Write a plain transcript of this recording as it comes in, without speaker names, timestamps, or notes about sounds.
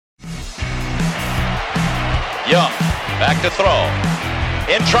Young, back to throw.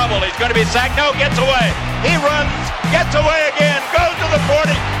 In trouble, he's going to be sacked. No, gets away. He runs, gets away again, goes to the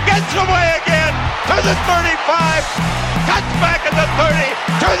 40, gets away again, to the 35, cuts back at the 30,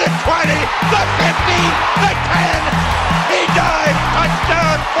 to the 20, the 50, the 10. He dives,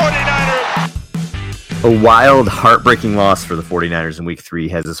 touchdown, 49ers. A wild, heartbreaking loss for the 49ers in Week 3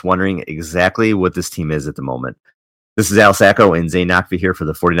 has us wondering exactly what this team is at the moment. This is Al Sacco and Zane Nakvi here for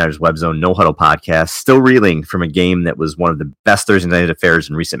the 49ers Web Zone No Huddle podcast, still reeling from a game that was one of the best Thursday night affairs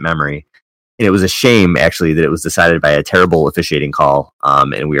in recent memory. And it was a shame, actually, that it was decided by a terrible officiating call,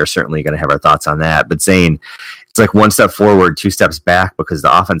 and we are certainly going to have our thoughts on that. But Zane, it's like one step forward, two steps back, because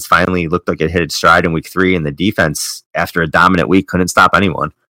the offense finally looked like it hit its stride in Week 3, and the defense, after a dominant week, couldn't stop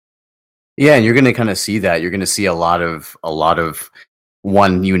anyone. Yeah, and you're going to kind of see that. You're going to see a lot of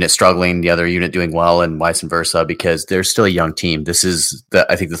one unit struggling, the other unit doing well, and vice versa, because they're still a young team. This is,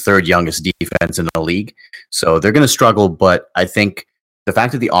 I think, the third youngest defense in the league. So they're going to struggle, but I think the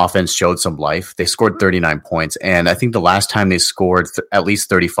fact that the offense showed some life, they scored 39 points. And I think the last time they scored at least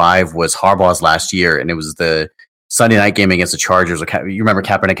 35 was Harbaugh's last year, and it was the Sunday night game against the Chargers. You remember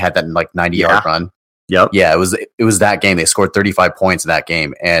Kaepernick had that 90-yard run? Yep. Yeah, it was that game. They scored 35 points in that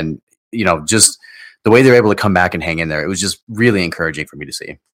game. And, just the way they're able to come back and hang in there, it was just really encouraging for me to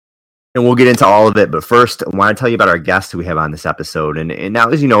see. And we'll get into all of it. But first, I want to tell you about our guests who we have on this episode. And now,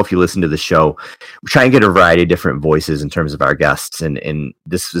 as you know, if you listen to the show, we try and get a variety of different voices in terms of our guests. And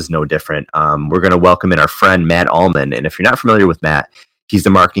this is no different. We're going to welcome in our friend, Matt Allman. And if you're not familiar with Matt, he's the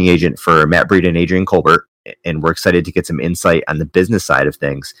marketing agent for Matt Breida and Adrian Colbert. And we're excited to get some insight on the business side of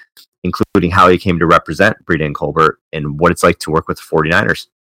things, including how he came to represent Breida and Colbert and what it's like to work with the 49ers.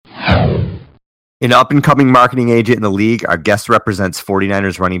 An up-and-coming marketing agent in the league, our guest represents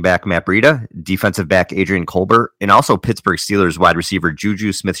 49ers running back Matt Breida, defensive back Adrian Colbert, and also Pittsburgh Steelers wide receiver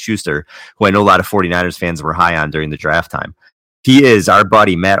Juju Smith-Schuster, who I know a lot of 49ers fans were high on during the draft time. He is our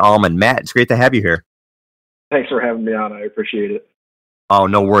buddy, Matt Allman. Matt, it's great to have you here. Thanks for having me on. I appreciate it. Oh,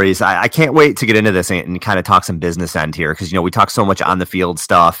 no worries. I can't wait to get into this and kind of talk some business end here, because, we talk so much on the field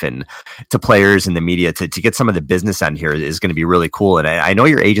stuff and to players and the media. To get some of the business end here is going to be really cool. And I know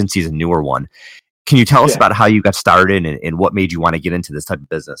your agency is a newer one. Can you tell us about how you got started and what made you want to get into this type of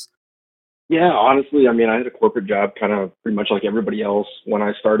business? Yeah, honestly, I had a corporate job kind of pretty much like everybody else when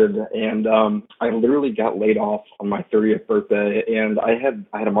I started. And I literally got laid off on my 30th birthday. And I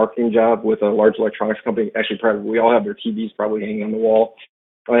had a marketing job with a large electronics company. Actually, probably we all have their TVs probably hanging on the wall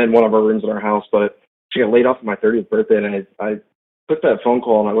in one of our rooms in our house. But she got laid off on my 30th birthday. And I took that phone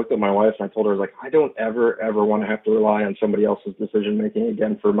call and I looked at my wife and I told her, I was like, I don't ever want to have to rely on somebody else's decision making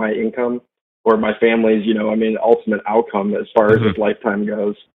again for my income or my family's, ultimate outcome as far as his lifetime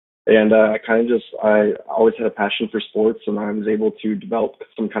goes. And I always had a passion for sports, and I was able to develop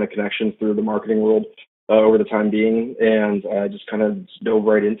some kind of connections through the marketing world over the time being, and I just kind of dove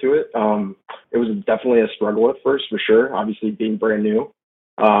right into it. It was definitely a struggle at first, for sure, obviously being brand new.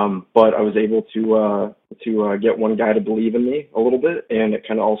 But I was able to get one guy to believe in me a little bit, and it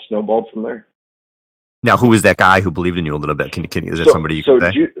kind of all snowballed from there. Now, who was that guy who believed in you a little bit? Is there somebody you can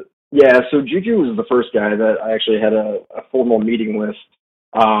say? So Juju was the first guy that I actually had a formal meeting with.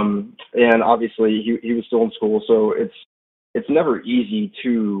 And obviously he was still in school, so it's never easy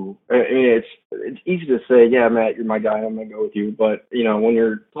to, it's easy to say, yeah, Matt, you're my guy, I'm going to go with you. But, when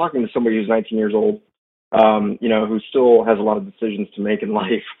you're talking to somebody who's 19 years old, who still has a lot of decisions to make in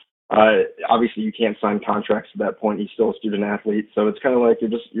life, obviously you can't sign contracts at that point. He's still a student athlete. So it's kind of like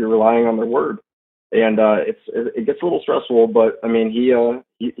you're relying on their word. And it gets a little stressful, but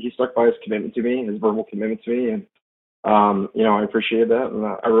he stuck by his commitment to me, his verbal commitment to me, and I appreciated that, and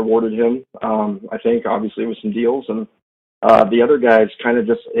I rewarded him. I think obviously with some deals, and the other guys kind of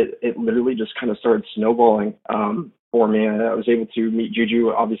it literally just kind of started snowballing for me. I was able to meet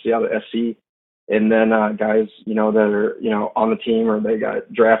Juju obviously out of SC, and then guys that are on the team, or they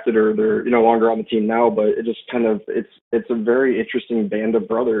got drafted, or they're no longer on the team now. But it just kind of it's a very interesting band of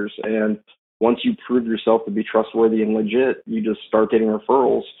brothers, and once you prove yourself to be trustworthy and legit, you just start getting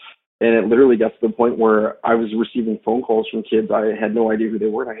referrals. And it literally got to the point where I was receiving phone calls from kids. I had no idea who they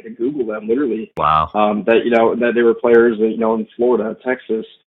were. I had to Google them, literally. Wow. That they were players, in Florida, Texas,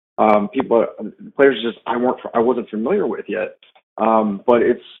 players I wasn't familiar with yet. But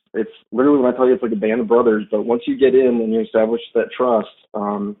it's literally, when I tell you, it's like a band of brothers. But once you get in and you establish that trust,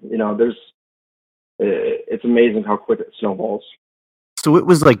 it's amazing how quick it snowballs. So it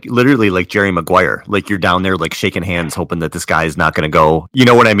was like literally like Jerry Maguire, like you're down there like shaking hands, hoping that this guy is not going to go, you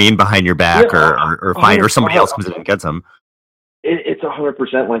know what I mean, behind your back, or somebody else comes in and gets him. It's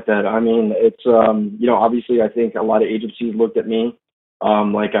 100% like that. It's obviously I think a lot of agencies looked at me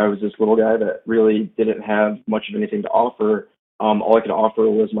Like I was this little guy that really didn't have much of anything to offer. All I could offer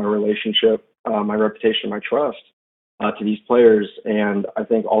was my relationship, my reputation, my trust to these players. And I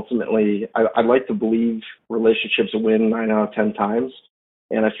think ultimately, I'd like to believe relationships win 9 out of 10 times.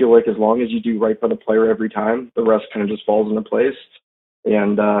 And I feel like as long as you do right by the player every time, the rest kind of just falls into place.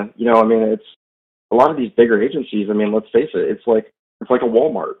 And it's a lot of these bigger agencies. I mean, let's face it, it's like a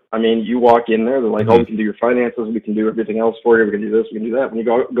Walmart. I mean, you walk in there, they're like, oh, we can do your finances, we can do everything else for you, we can do this, we can do that. When you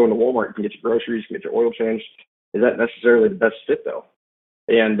go into Walmart, you can get your groceries, you can get your oil changed. Is that necessarily the best fit though?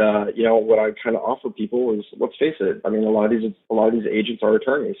 And what I kind of offer people is, let's face it. I mean, a lot of these agents are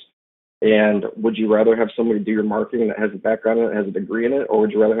attorneys. And would you rather have somebody do your marketing that has a background in it, has a degree in it, or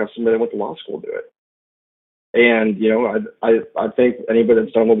would you rather have somebody that went to law school do it? And I think anybody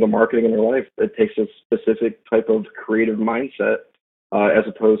that's done a little bit of marketing in their life, it takes a specific type of creative mindset, as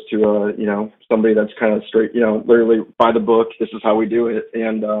opposed to somebody that's kind of straight, literally by the book. This is how we do it.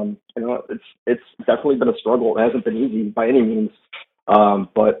 And it's definitely been a struggle. It hasn't been easy by any means.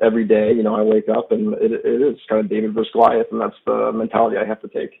 But every day, I wake up and it is kind of David versus Goliath, and that's the mentality I have to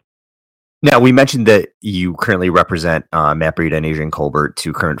take. Now, we mentioned that you currently represent Matt Breida and Adrian Colbert,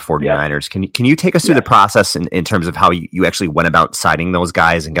 two current 49ers. Yeah. Can you take us through the process in terms of how you actually went about signing those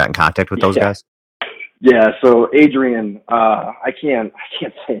guys and got in contact with those guys? Yeah, so Adrian, I can't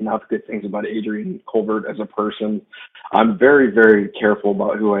say enough good things about Adrian Colbert as a person. I'm very, very careful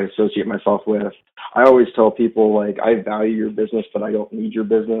about who I associate myself with. I always tell people, like, I value your business, but I don't need your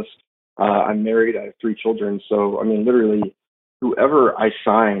business. I'm married. I have 3 children. So, I mean, literally, whoever I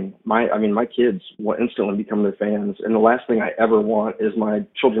sign, my kids will instantly become their fans. And the last thing I ever want is my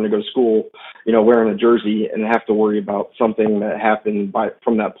children to go to school, wearing a jersey and have to worry about something that happened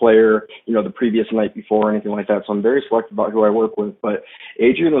from that player, the previous night before or anything like that. So I'm very selective about who I work with. But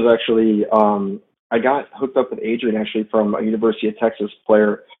Adrian was actually, I got hooked up with Adrian actually from a University of Texas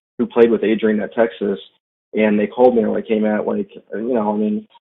player who played with Adrian at Texas. And they called me and were like, hey, Matt,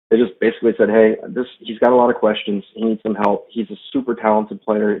 they just basically said, hey, he's got a lot of questions. He needs some help. He's a super talented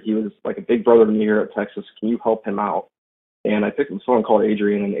player. He was like a big brother to me here at Texas. Can you help him out? And I picked up the phone and called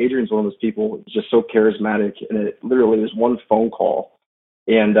Adrian, and Adrian's one of those people who's just so charismatic, and it literally was one phone call.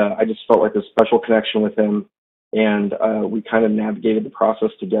 And I just felt like a special connection with him, and we kind of navigated the process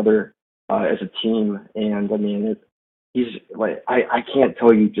together as a team. And I mean, he's like, I can't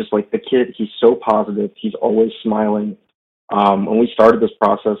tell you, just like the kid, he's so positive. He's always smiling. When we started this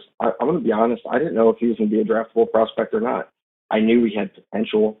process, I'm going to be honest, I didn't know if he was going to be a draftable prospect or not. I knew he had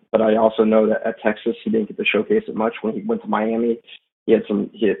potential, but I also know that at Texas, he didn't get to showcase it much. When he went to Miami, he had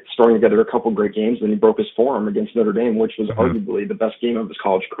strung together a couple great games, and he broke his forearm against Notre Dame, which was arguably the best game of his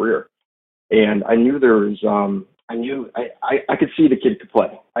college career. And I knew there was, I could see the kid could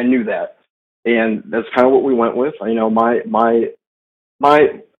play. I knew that. And that's kind of what we went with.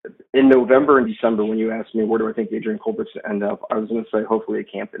 In November and December, when you asked me where do I think Adrian Colbert's to end up, I was going to say hopefully a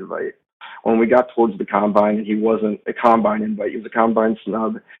camp invite. When we got towards the combine, he wasn't a combine invite; he was a combine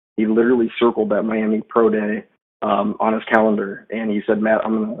snub. He literally circled that Miami Pro Day on his calendar, and he said, "Matt,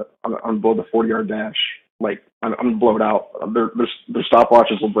 I'm gonna blow the 40-yard dash. Like I'm gonna blow it out. Their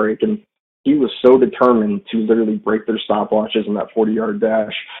stopwatches will break." And he was so determined to literally break their stopwatches in that 40-yard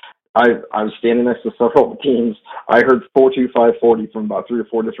dash. I was standing next to several teams. I heard 4.2540 from about 3 or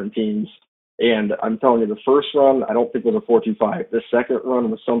 4 different teams. And I'm telling you, the first run, I don't think was a 4.25. The second run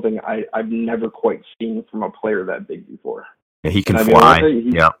was something I've never quite seen from a player that big before. Yeah, he can fly.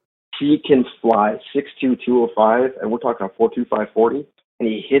 He can fly 6'2", 205, and we're talking a 4.2540, and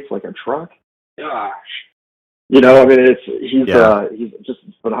he hits like a truck. Gosh. He's just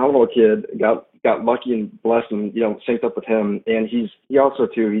a phenomenal kid. Got lucky and blessed and, synced up with him. And he also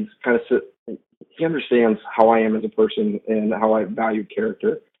too, he's kind of he understands how I am as a person and how I value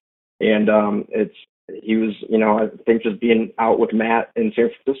character. And he was, I think just being out with Matt in San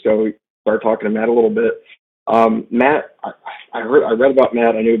Francisco, we started talking to Matt a little bit. Matt, I read about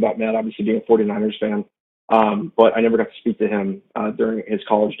Matt. I knew about Matt, obviously being a 49ers fan. But I never got to speak to him during his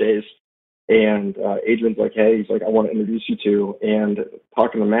college days. And Adrian's like, hey, he's like, I want to introduce you to. And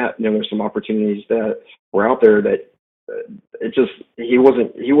talking to Matt, there's some opportunities that were out there that he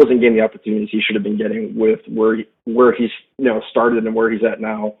wasn't getting the opportunities he should have been getting with where he's started and where he's at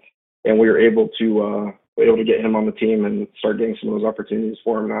now. And we were able to get him on the team and start getting some of those opportunities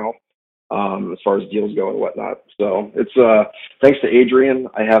for him now, as far as deals go and whatnot. So it's thanks to Adrian,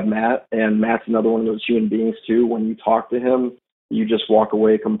 I have Matt, and Matt's another one of those human beings too. When you talk to him, you just walk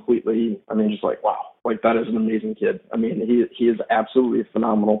away completely, just like, wow, like that is an amazing kid. He is absolutely a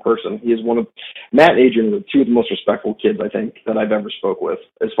phenomenal person. He is Matt and Adrian are 2 of the most respectful kids, I think, that I've ever spoke with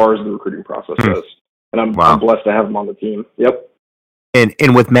as far as the recruiting process goes. And I'm blessed to have them on the team. Yep.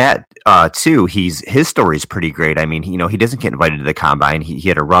 And with Matt too, his story is pretty great. I mean, he doesn't get invited to the combine. He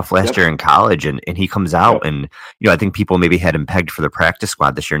had a rough last year in college, and he comes out, and I think people maybe had him pegged for the practice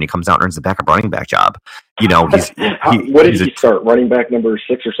squad this year, and he comes out and earns the backup running back job. What did he start? Running back number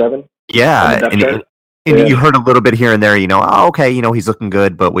 6 or 7? Yeah, and you heard a little bit here and there. Oh, okay, he's looking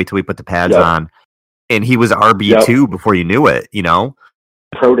good, but wait till we put the pads on. And he was RB2 before you knew it.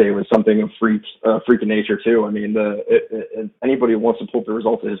 Pro day was something of freak of nature too. I mean, anybody who wants to pull up the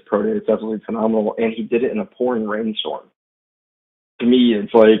results of his pro day, it's absolutely phenomenal. And he did it in a pouring rainstorm. To me,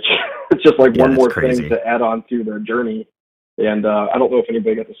 it's like it's just like one more thing to add on to their journey. And I don't know if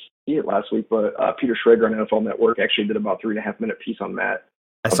anybody got to see it last week, but Peter Schrager on NFL Network actually did about 3.5-minute piece on Matt.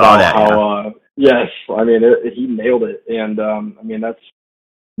 I saw that. Yes, I mean he nailed it. And I mean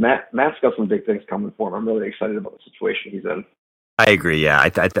Matt's got some big things coming for him. I'm really excited about the situation he's in. I agree. Yeah, I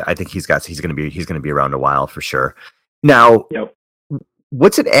think he's going to be around a while for sure. Now,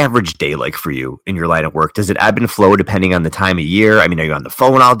 what's an average day like for you in your line of work? Does it ebb and flow depending on the time of year? I mean, are you on the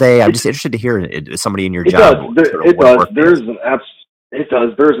phone all day? I'm just interested to hear somebody in your job. It does. There's an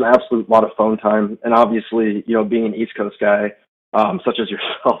absolute lot of phone time, and obviously, being an East Coast guy, such as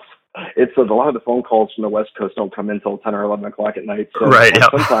yourself, it's a lot of the phone calls from the West Coast don't come in until 10 or 11 o'clock at night. So right.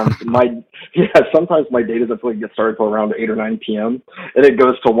 Sometimes my day doesn't really get started until around 8 or 9 p.m. and it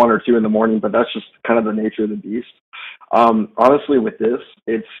goes to 1 or 2 in the morning. But that's just kind of the nature of the beast. Honestly, with this,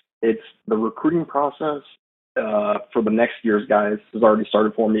 it's the recruiting process for the next year's guys has already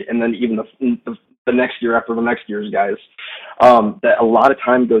started for me, and then even the next year after the next year's guys. That a lot of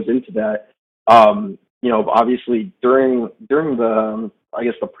time goes into that. Obviously during the I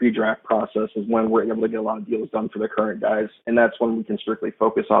guess the pre-draft process is when we're able to get a lot of deals done for the current guys, and that's when we can strictly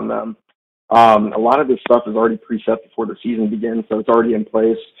focus on them. A lot of this stuff is already preset before the season begins, so it's already in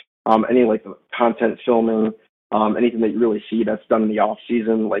place. Any like the content filming, anything that you really see that's done in the off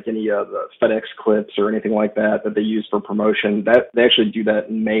season, like any of the FedEx clips or anything like that they use for promotion, that they actually do that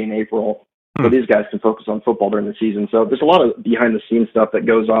in May and April. So these guys can focus on football during the season. So there's a lot of behind the scenes stuff that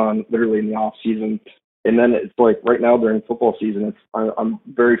goes on literally in the off season. And then it's like right now during football season, I'm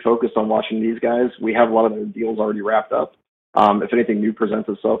very focused on watching these guys. We have a lot of their deals already wrapped up. If anything new presents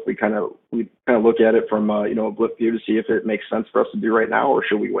itself, we kind of look at it from a blip view to see if it makes sense for us to do right now or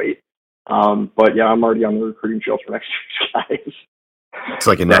should we wait. But yeah, I'm already on the recruiting trail for next year's guys. It's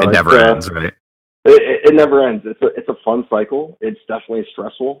like it never ends, right? It never ends. It's a fun cycle. It's definitely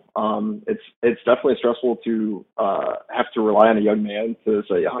stressful. It's definitely stressful to have to rely on a young man to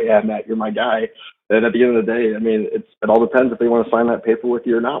say, "Oh yeah, Matt, you're my guy." And at the end of the day, I mean, it all depends if they want to sign that paper with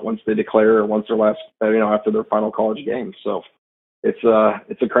you or not once they declare or once their last, after their final college game. So it's a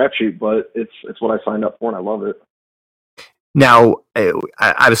crapshoot, but it's what I signed up for and I love it. Now,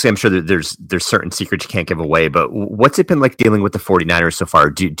 obviously, I'm sure that there's certain secrets you can't give away, but what's it been like dealing with the 49ers so far?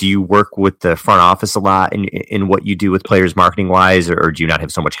 Do you work with the front office a lot in what you do with players marketing wise, or do you not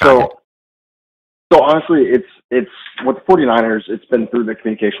have so much contact? So honestly, it's with the 49ers, it's been through the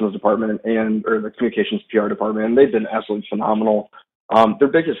communications department or the communications PR department, and they've been absolutely phenomenal. Their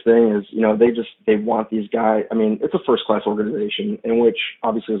biggest thing is, they want these guys. I mean, it's a first class organization in which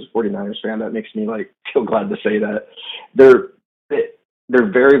obviously as a 49ers fan, that makes me feel glad to say that they're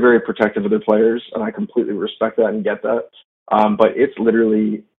very, very protective of their players. And I completely respect that and get that. But it's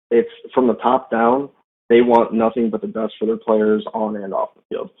from the top down, they want nothing but the best for their players on and off the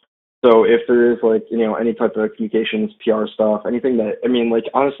field. So if there is any type of communications, PR stuff, anything that,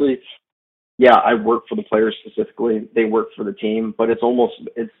 honestly, yeah, I work for the players specifically. They work for the team, but it's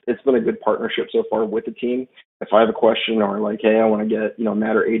been a good partnership so far with the team. If I have a question or hey, I want to get,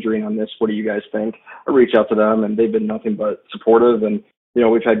 Matt or Adrian on this, what do you guys think? I reach out to them and they've been nothing but supportive and,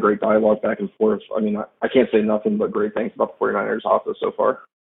 we've had great dialogue back and forth. I mean, I can't say nothing but great things about the 49ers office so far.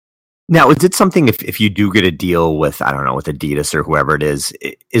 Now, is it something if you do get a deal with, I don't know, with Adidas or whoever it is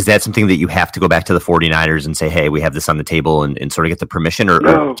that something that you have to go back to the 49ers and say, hey, we have this on the table and sort of get the permission or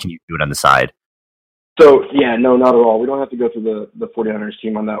can you do it on the side? So, yeah, no, not at all. We don't have to go through the 49ers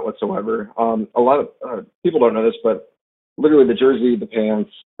team on that whatsoever. A lot of people don't know this, but literally the jersey, the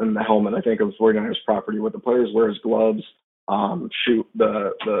pants, and the helmet, I think, of the 49ers property, what the players wear as gloves, the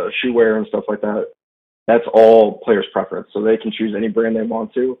shoe wear and stuff like that, that's all players' preference. So they can choose any brand they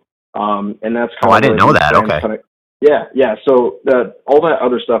want to. And that's kind of I didn't know that. Okay. Yeah. So all that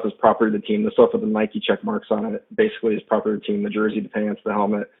other stuff is property of the team. The stuff with the Nike check marks on it basically is property of the team. The jersey, the pants, the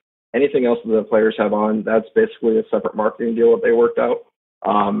helmet. Anything else that the players have on, that's basically a separate marketing deal that they worked out.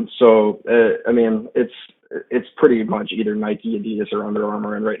 I mean, it's pretty much either Nike, Adidas, or Under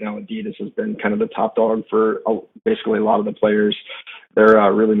Armour, and right now Adidas has been kind of the top dog for basically a lot of the players.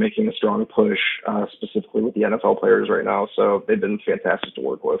 They're really making a strong push, specifically with the NFL players right now. So they've been fantastic to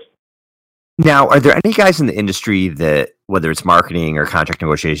work with. Now, are there any guys in the industry that, whether it's marketing or contract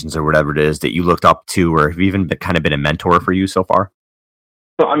negotiations or whatever it is, that you looked up to, or have even kind of been a mentor for you so far?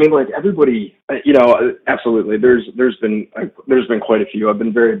 So I mean, like everybody, absolutely. There's been quite a few. I've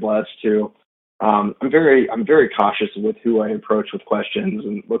been very blessed too. I'm very cautious with who I approach with questions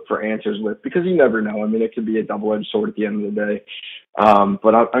and look for answers with, because you never know. I mean, it could be a double-edged sword at the end of the day.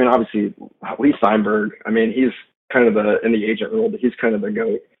 But I mean, obviously, Lee Steinberg. I mean, he's kind of in the agent world. He's kind of the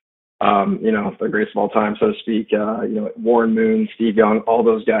GOAT. The greatest of all time, so to speak. Warren Moon, Steve Young, all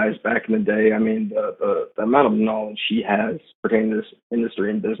those guys back in the day. I mean, the amount of knowledge he has pertaining to this industry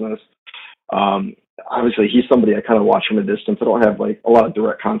and business. Obviously, he's somebody I kind of watch from a distance. I don't have like a lot of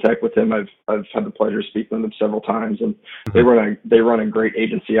direct contact with him. I've had the pleasure of speaking with him several times, and they run a great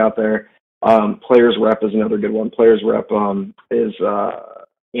agency out there. Players Rep is another good one. Players Rep is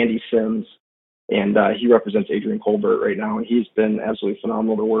Andy Sims. And he represents Adrian Colbert right now, and he's been absolutely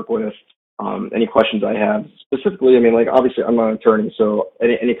phenomenal to work with. Any questions I have specifically, I mean, like obviously I'm not an attorney, so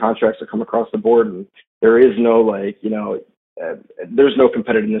any contracts that come across the board, and there is no there's no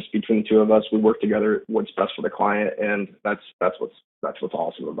competitiveness between the two of us. We work together, what's best for the client, and that's what's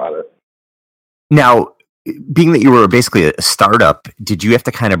awesome about it. Now, being that you were basically a startup, did you have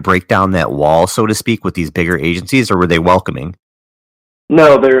to kind of break down that wall, so to speak, with these bigger agencies, or were they welcoming?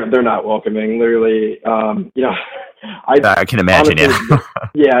 No, they're not welcoming. Literally, I can imagine. Honestly,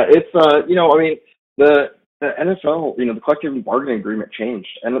 yeah, it's I mean, the NFL, the collective bargaining agreement changed,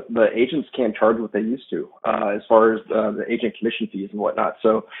 and the agents can't charge what they used to, as far as the agent commission fees and whatnot.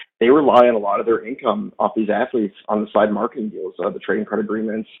 So they rely on a lot of their income off these athletes on the side marketing deals, the trading card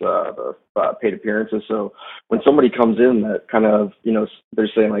agreements, the paid appearances. So when somebody comes in that kind of,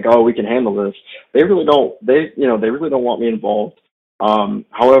 they're saying like, oh, we can handle this, they really don't. They really don't want me involved.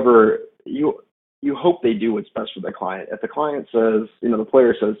 However, you hope they do what's best for the client. If the client says, the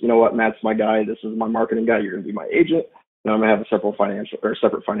player says, you know what, Matt's my guy, this is my marketing guy, you're going to be my agent, and I'm going to have a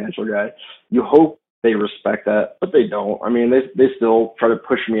separate financial guy. You hope they respect that, but they don't. I mean, they still try to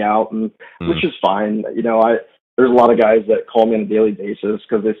push me out, and which is fine. There's a lot of guys that call me on a daily basis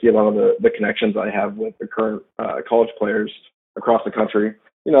because they see a lot of the connections I have with the current college players across the country.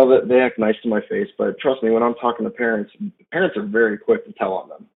 They act nice to my face, but trust me, when I'm talking to parents are very quick to tell on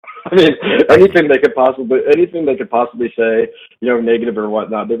them. I mean, anything they could possibly say, negative or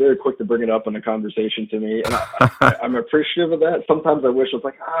whatnot, they're very quick to bring it up in a conversation to me, and I'm appreciative of that. Sometimes I wish I was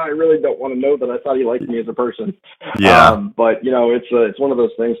like, I really don't want to know that I thought he liked me as a person. Yeah. But it's one of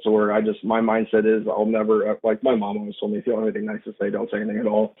those things to where my mindset is I'll never, like my mom always told me, if you don't have anything nice to say, don't say anything at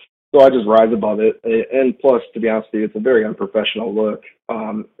all. So I just rise above it. And plus, to be honest with you, it's a very unprofessional look.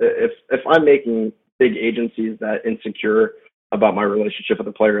 If I'm making big agencies that insecure about my relationship with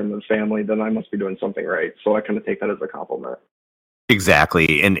the player and the family, then I must be doing something right. So I kind of take that as a compliment.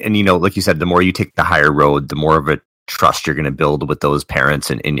 Exactly. And like you said, the more you take the higher road, the more of a trust you're going to build with those parents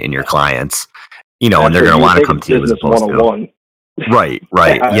and your clients, and they're going to want to come to you as opposed to. Right.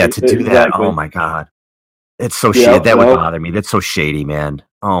 Yeah, to do that. Oh my God. It's so shady. That would bother me. That's so shady, man.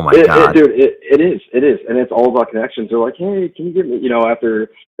 Oh my God. Dude, it is. And it's all about connections. They're like, hey, can you give me,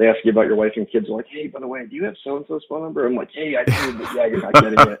 after they ask you about your wife and kids, they're like, hey, by the way, do you have so-and-so's phone number? I'm like, hey, I do, but yeah, you're not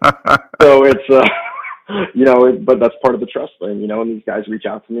getting it. So it's, but that's part of the trust thing, and these guys reach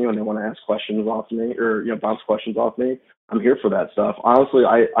out to me when they want to ask questions off me or, bounce questions off me. I'm here for that stuff. Honestly,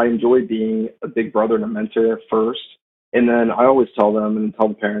 I enjoy being a big brother and a mentor first. And then I always tell them and tell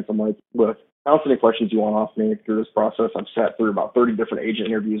the parents, I'm like, look, bounce any questions you want off me through this process. I've sat through about 30 different agent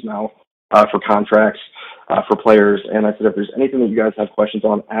interviews now for contracts, for players. And I said, if there's anything that you guys have questions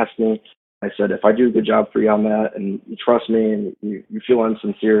on, ask me. I said, if I do a good job for you on that and you trust me and you feel I'm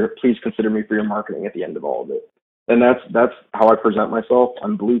sincere, please consider me for your marketing at the end of all of it. And that's how I present myself.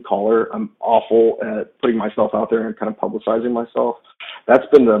 I'm blue collar. I'm awful at putting myself out there and kind of publicizing myself. That's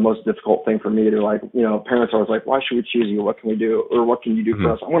been the most difficult thing for me to parents are always like, why should we choose you? What can we do? Or what can you do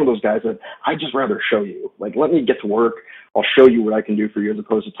for us? I'm one of those guys that I just rather show you. Like, let me get to work. I'll show you what I can do for you as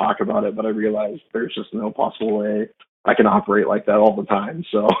opposed to talk about it. But I realize there's just no possible way I can operate like that all the time.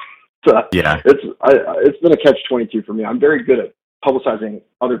 So yeah, it's been a catch-22 for me. I'm very good at publicizing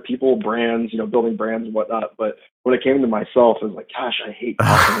other people, brands, building brands and whatnot. But when it came to myself, I was like, gosh, I hate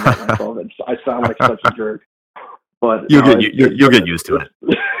talking about myself. I sound like such a jerk. But you'll get used to it.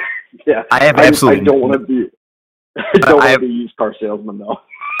 Yeah, I don't want to be used car salesman though.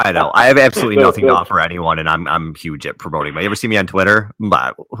 I know. I have absolutely nothing to offer anyone, and I'm huge at promoting. You ever see me on Twitter?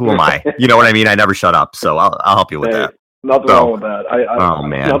 Who am I? You know what I mean? I never shut up, so I'll help you with that. Nothing wrong with that.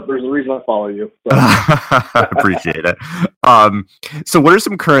 Man, there's a reason I follow you. So. Appreciate it. So, what are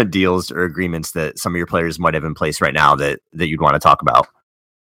some current deals or agreements that some of your players might have in place right now that you'd want to talk about?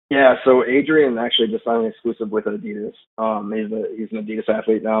 Yeah, so Adrian actually just signed an exclusive with Adidas. He's an Adidas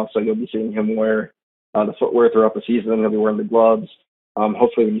athlete now, so you'll be seeing him wear the footwear throughout the season. He'll be wearing the gloves.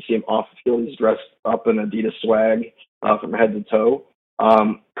 Hopefully, when you see him off the field, he's dressed up in Adidas swag from head to toe.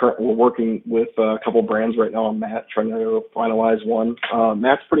 We're working with a couple brands right now on Matt, trying to finalize one.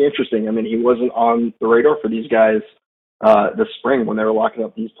 Matt's pretty interesting. I mean, he wasn't on the radar for these guys this spring when they were locking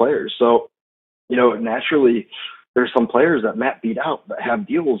up these players. So, naturally, there's some players that Matt beat out that have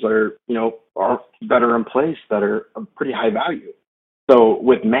deals that are better in place that are pretty high value. So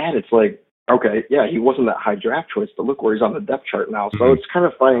with Matt, it's like, okay, yeah, he wasn't that high draft choice, but look where he's on the depth chart now. So it's kind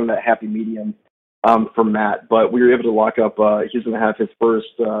of finding that happy medium for Matt. But we were able to lock up, he's going to have his first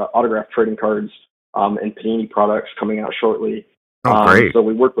autograph trading cards and Panini products coming out shortly. Oh, great. So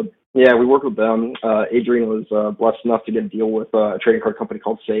we worked with them. Adrian was blessed enough to get a deal with a trading card company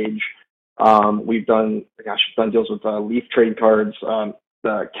called Sage. We've done deals with Leaf trading cards.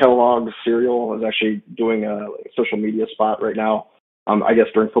 The Kellogg's cereal is actually doing a social media spot right now. I guess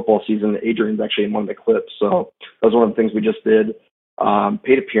during football season, Adrian's actually in one of the clips. So that was one of the things we just did.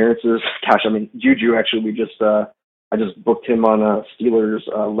 Paid appearances. Gosh, I mean, Juju actually, I just booked him on a Steelers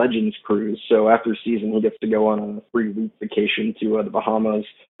Legends cruise. So after season, he gets to go on a 3-week vacation to the Bahamas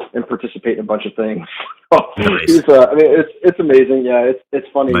and participate in a bunch of things. Nice. It's amazing. Yeah, it's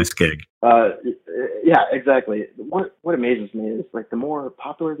funny. Nice gig. Yeah, exactly. What amazes me is like the more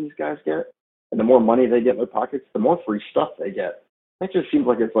popular these guys get and the more money they get in their pockets, the more free stuff they get. That just seems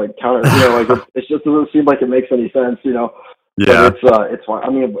like it's like counter. It just doesn't seem like it makes any sense. Yeah. But it's fine. I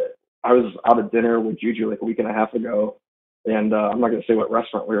mean, I was out at dinner with Juju like a week and a half ago, and I'm not going to say what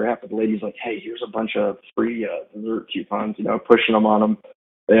restaurant we were at, but the lady's like, hey, here's a bunch of free dessert coupons, pushing them on them.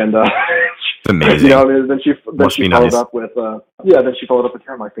 And it's amazing. Then she followed up with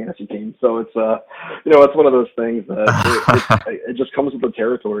here on my fantasy team. So it's it's one of those things that it just comes with the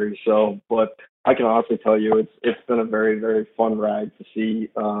territory. So, but I can honestly tell you, it's been a very, very fun ride to see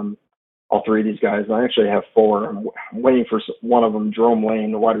all three of these guys. And I actually have 4. I'm waiting for one of them, Jerome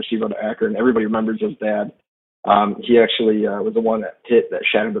Lane, the wide receiver to Akron. Everybody remembers his dad. He actually was the one that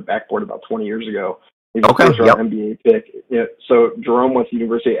shattered the backboard about 20 years ago. He's a first-round NBA pick. So Jerome went to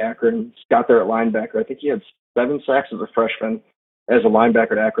University of Akron, got there at linebacker. I think he had 7 sacks as a freshman as a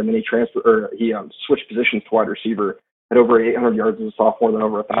linebacker at Akron. Then he switched positions to wide receiver. Had over 800 yards as a sophomore, then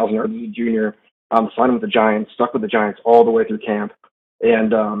over 1,000 yards as a junior. Signed with the Giants, stuck with the Giants all the way through camp,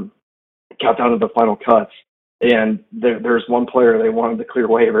 and got down to the final cuts. And there's one player they wanted to clear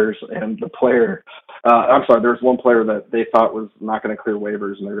waivers, and there's one player that they thought was not going to clear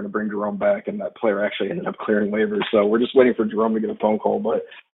waivers, and they're going to bring Jerome back, and that player actually ended up clearing waivers. So we're just waiting for Jerome to get a phone call, but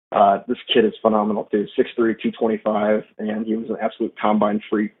this kid is phenomenal too. 6'3", 225, and he was an absolute combine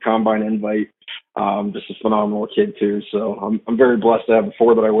freak, combine invite. Just a phenomenal kid too. So I'm very blessed to have the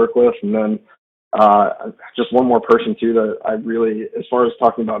 4 that I work with, and then just one more person too that I really, as far as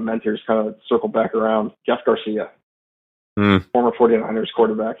talking about mentors, kind of circle back around. Jeff Garcia, former 49ers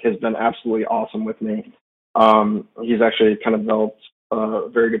quarterback, has been absolutely awesome with me. He's actually kind of developed a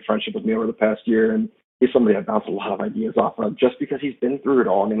very good friendship with me over the past year, and he's somebody I bounce a lot of ideas off of just because he's been through it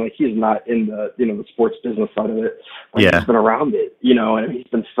all. I mean, like, he's not in the the sports business side of it. He's been around it, and he's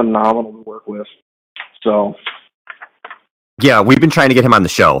been phenomenal to work with. So. Yeah, we've been trying to get him on the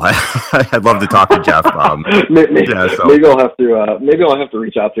show. I'd love to talk to Jeff. Maybe I'll have to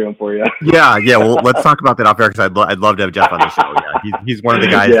reach out to him for you. Yeah. Well, let's talk about that off air because I'd love to have Jeff on the show. Yeah, he's one of the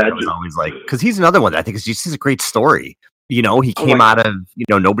guys that I was always like, because he's another one that I think is just a great story. He came out of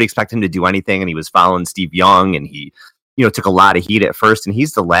nobody expected him to do anything, and he was following Steve Young, and he took a lot of heat at first, and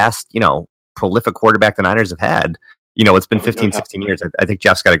he's the last prolific quarterback the Niners have had. It's been 15, 16 years. I think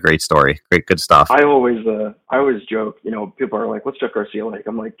Jeff's got a great story. Good stuff. I always joke, people are like, what's Jeff Garcia like?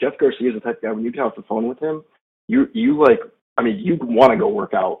 I'm like, Jeff Garcia is the type of guy, when you get off the phone with him, you want to go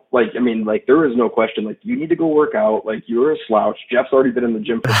work out. There is no question. Like, you need to go work out. Like, you're a slouch. Jeff's already been in the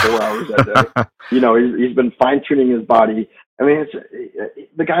gym for 4 hours that day. He's been fine tuning his body. I mean,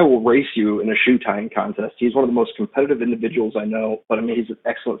 the guy will race you in a shoe tying contest. He's one of the most competitive individuals I know, but he's an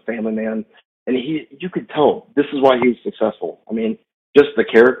excellent family man. And you could tell this is why he was successful. I mean, just the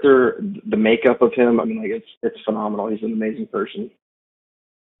character, the makeup of him. I mean, it's phenomenal. He's an amazing person.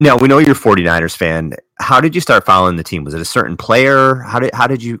 Now, we know you're a 49ers fan. How did you start following the team? Was it a certain player? How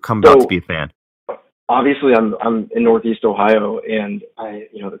did you come about to be a fan? obviously I'm in Northeast Ohio, and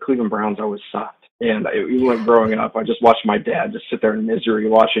the Cleveland Browns always sucked. And even like growing up, I just watched my dad just sit there in misery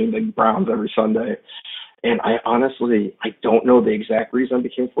watching the Browns every Sunday. And I don't know the exact reason I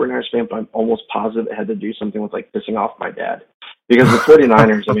became a 49ers fan, but I'm almost positive it had to do something with like pissing off my dad. Because the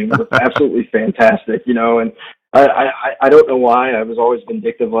 49ers, I mean, were absolutely fantastic, and I don't know why. I was always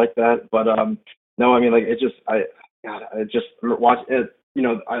vindictive like that. But no, I mean, like, I just watched it.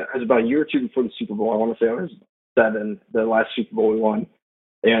 I was about a year or two before the Super Bowl. I want to say I was 7, the last Super Bowl we won.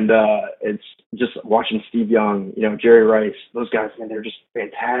 And it's just watching Steve Young, Jerry Rice, those guys, man, they're just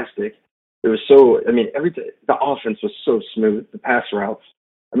fantastic. It was everything, the offense was so smooth, the pass routes.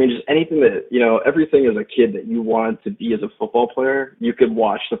 I mean, just anything that, everything as a kid that you wanted to be as a football player, you could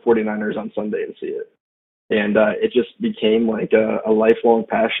watch the 49ers on Sunday and see it. And it just became like a lifelong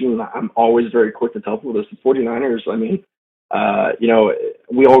passion. And I'm always very quick to tell people this. The 49ers, I mean,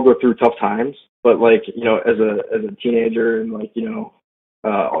 we all go through tough times, but like, as a teenager and like,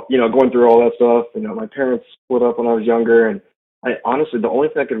 going through all that stuff, my parents split up when I was younger, and I honestly, the only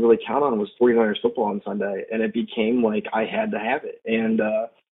thing I could really count on was 49ers football on Sunday, and it became like I had to have it. And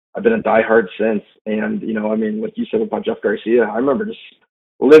I've been a diehard since. And, like you said about Jeff Garcia, I remember just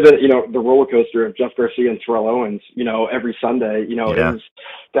living, the roller coaster of Jeff Garcia and Terrell Owens, every Sunday, we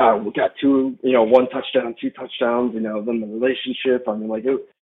got 2, 1 touchdown, 2 touchdowns, then the relationship. I mean, like,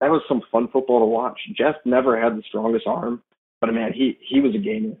 that was some fun football to watch. Jeff never had the strongest arm, but man, he was a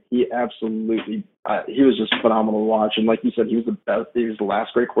gamer. He absolutely, he was just phenomenal to watch. And like you said, he was the best. He was the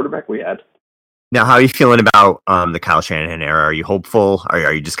last great quarterback we had. Now, how are you feeling about the Kyle Shanahan era? Are you hopeful?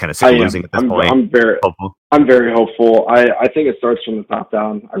 Are you just kind of sick of losing at this point? I'm very hopeful. I'm very hopeful. I think it starts from the top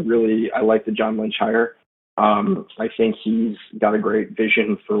down. I like the John Lynch hire. I think he's got a great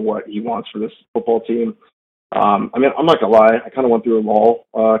vision for what he wants for this football team. I'm not gonna lie. I kind of went through a lull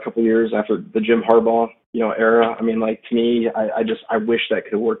a couple of years after the Jim Harbaugh, era. I mean, like, to me, I wish that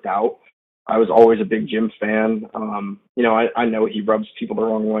could have worked out. I was always a big Jim fan. I know he rubs people the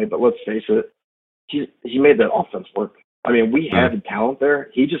wrong way, but let's face it, he made that offense work. I mean, we had the talent there.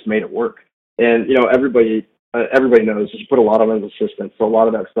 He just made it work. And, everybody knows he put a lot on his assistants. So a lot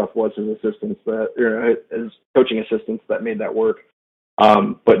of that stuff was his assistants his coaching assistants that made that work.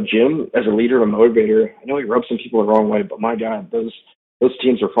 But Jim, as a leader and a motivator, I know he rubs some people the wrong way, but my God, those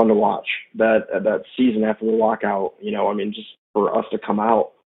teams are fun to watch. That season after the lockout, just for us to come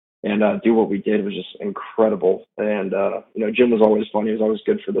out and do what we did was just incredible. And Jim was always fun. He was always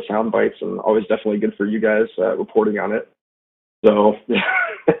good for the sound bites, and always definitely good for you guys reporting on it. So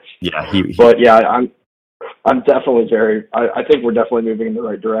yeah, I'm definitely I think we're definitely moving in the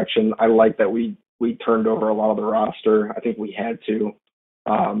right direction. I like that we turned over a lot of the roster. I think we had to.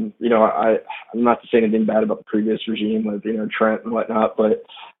 I'm not to say anything bad about the previous regime with Trent and whatnot, but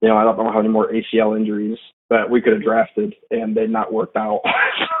I don't know how many more ACL injuries that we could have drafted and they'd not worked out.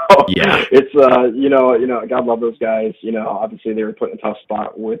 So yeah, it's God love those guys. Obviously they were put in a tough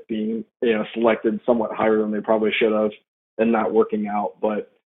spot with being selected somewhat higher than they probably should have and not working out.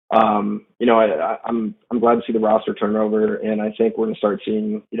 But I'm glad to see the roster turnover, and I think we're going to start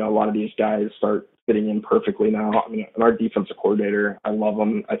seeing a lot of these guys start fitting in perfectly now. I mean, and our defensive coordinator, I love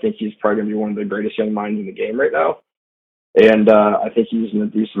him. I think he's probably going to be one of the greatest young minds in the game right now, and I think he's going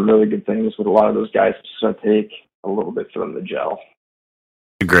to do some really good things with a lot of those guys. It's just going to take a little bit for them to gel.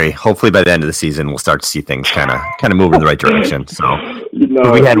 Agree. Hopefully by the end of the season, we'll start to see things kind of move in the right direction. So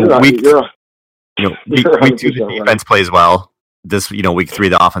we had week 2, the defense plays well. This, week 3,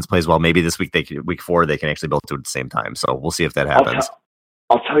 the offense plays well. Maybe this week, week 4, they can actually both do it at the same time. So we'll see if that happens.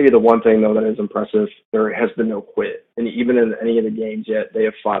 I'll tell you the one thing, though, that is impressive. There has been no quit. And even in any of the games yet, they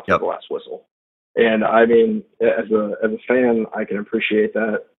have fought to the last whistle. And I mean, as a fan, I can appreciate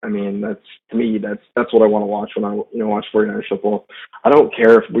that. I mean, to me, that's what I want to watch when I watch 49ers football. I don't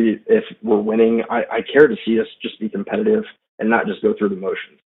care if we're winning. I care to see us just be competitive and not just go through the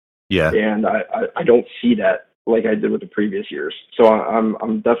motions. Yeah. And I don't see that like I did with the previous years. So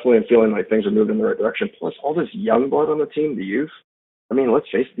I'm definitely feeling like things are moving in the right direction. Plus all this young blood on the team, the youth. I mean, let's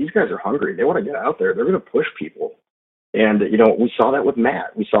face it, these guys are hungry. They want to get out there. They're going to push people. And, we saw that with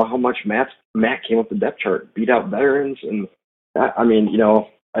Matt. We saw how much Matt came up the depth chart, beat out veterans. And that,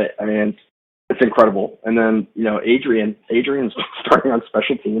 it's incredible. And then, Adrian's starting on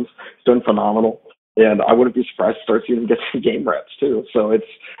special teams. He's doing phenomenal. And I wouldn't be surprised to start seeing him get some game reps too. So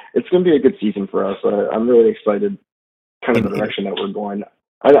it's going to be a good season for us. I'm really excited kind of the direction that we're going.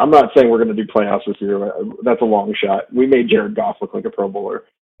 I'm not saying we're going to do playoffs this year. That's a long shot. We made Jared Goff look like a Pro Bowler.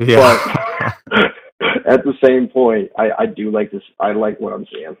 Yeah. But at the same point, I do like this. I like what I'm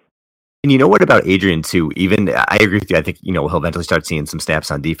seeing. And you know what about Adrian too? Even I agree with you. I think, he'll eventually start seeing some snaps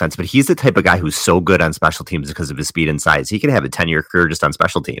on defense, but he's the type of guy who's so good on special teams because of his speed and size. He can have a 10-year career just on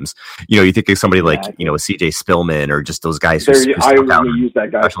special teams. You think of somebody like, a CJ Spillman or just those guys who I was going to use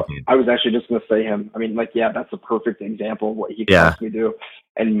that guy. I was actually just going to say him. I mean, that's a perfect example of what he can possibly do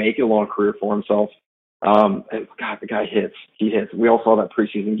and make a long career for himself. And God, the guy hits. He hits. We all saw that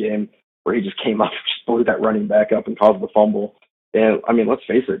preseason game where he just came up, just blew that running back up and caused the fumble. And I mean, let's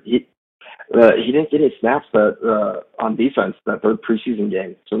face it, he didn't get any snaps on defense that third preseason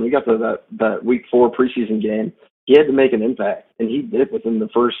game. So when we got to that week 4 preseason game, he had to make an impact, and he did within the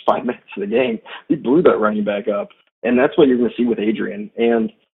first 5 minutes of the game. He blew that running back up, and that's what you're going to see with Adrian.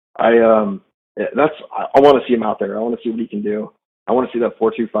 And I want to see him out there. I want to see what he can do. I want to see that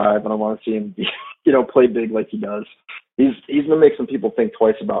 4.25, and I want to see him, play big like he does. He's going to make some people think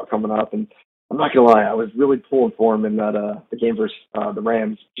twice about coming up, and I'm not going to lie, I was really pulling for him in that the game versus the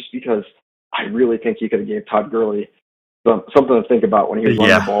Rams, just because I really think he could have gave Todd Gurley something to think about when he was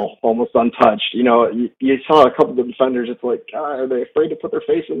running the ball almost untouched. You saw a couple of the defenders, it's like, God, are they afraid to put their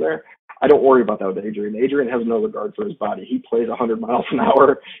face in there? I don't worry about that with Adrian. Adrian has no regard for his body. He plays 100 miles an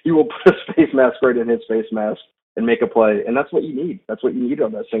hour. He will put his face mask right in his face mask and make a play, and that's what you need. That's what you need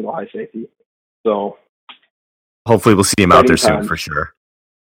on that single high safety. So hopefully we'll see him out there soon for sure.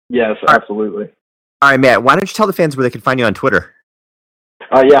 Yes, absolutely. All right, Matt, why don't you tell the fans where they can find you on Twitter?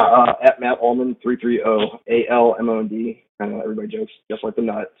 At Matt Allman 330 ALMOND. Kind of everybody jokes just like the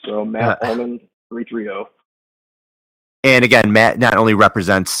nut. So Matt Allman 330. And again, Matt not only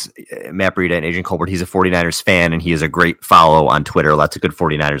represents Matt Breida and Adrian Colbert, he's a 49ers fan, and he is a great follow on Twitter. Lots of good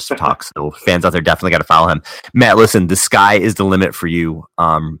 49ers talk. So fans out there definitely got to follow him. Matt, listen, the sky is the limit for you.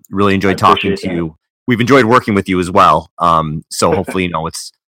 Really enjoyed talking to you. We've enjoyed working with you as well. So hopefully,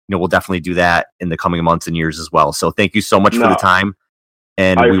 we'll definitely do that in the coming months and years as well. So thank you so much for the time.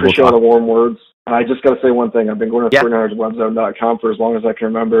 And I appreciate all the warm words. And I just got to say one thing. I've been going to 49erswebzone.com for as long as I can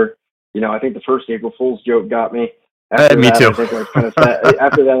remember. I think the first April Fool's joke got me. Me too.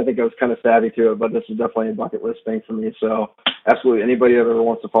 After that, I think I was kind of savvy to it, but this is definitely a bucket list thing for me. So absolutely, anybody that ever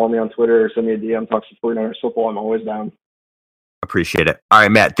wants to follow me on Twitter or send me a DM, talk some 49ers football, I'm always down. Appreciate it. All right,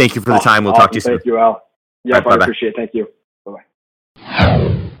 Matt, thank you for the time. We'll talk to you soon. Thank you, Al. Yeah, I appreciate it. Thank you.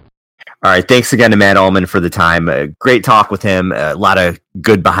 Bye-bye. All right, thanks again to Matt Allman for the time. Great talk with him. A lot of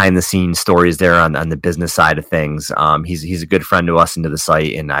good behind-the-scenes stories there on the business side of things. He's a good friend to us and to the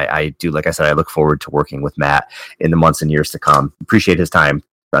site, and I do, like I said, I look forward to working with Matt in the months and years to come. Appreciate his time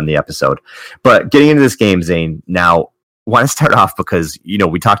on the episode. But getting into this game, Zane, now I want to start off because,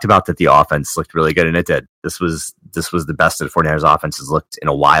 we talked about that the offense looked really good, and it did. This was the best that the 49ers offense has looked in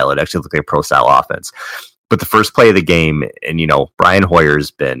a while. It actually looked like a pro-style offense. But the first play of the game, and, Brian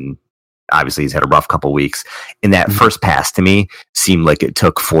Hoyer's been... Obviously, he's had a rough couple weeks. And that first pass to me seemed like it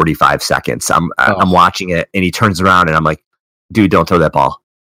took 45 seconds. I'm watching it, and he turns around, and I'm like, "Dude, don't throw that ball.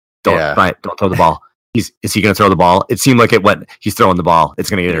 Don't throw the ball." Is he going to throw the ball? It seemed like it went. He's throwing the ball. It's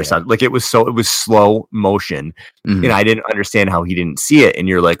going to get intercepted. Like it was slow motion, and I didn't understand how he didn't see it. And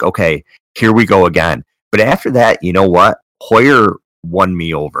you're like, okay, here we go again. But after that, you know what? Hoyer won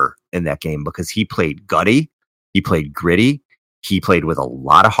me over in that game because he played gutty, he played gritty, he played with a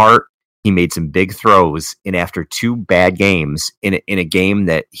lot of heart. He made some big throws, and after 2 bad games in a game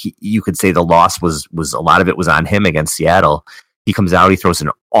that you could say the loss was a lot of it was on him against Seattle. He comes out, he throws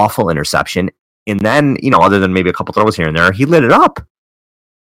an awful interception, and then other than maybe a couple throws here and there, he lit it up.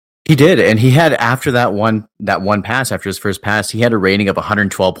 He did, and he had after that one pass, after his first pass, he had a rating of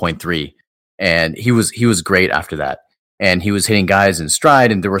 112.3, and he was great after that, and he was hitting guys in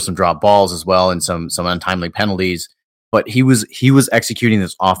stride, and there were some drop balls as well, and some untimely penalties. But he was executing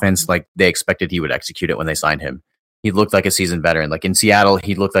this offense like they expected he would execute it when they signed him. He looked like a seasoned veteran. Like in Seattle,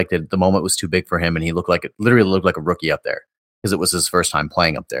 he looked like the moment was too big for him, and he literally looked like a rookie up there because it was his first time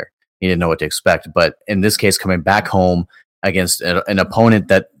playing up there. He didn't know what to expect. But in this case, coming back home against an opponent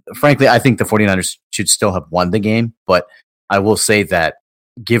that, frankly, I think the 49ers should still have won the game. But I will say that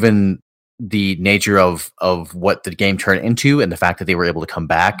given the nature of what the game turned into and the fact that they were able to come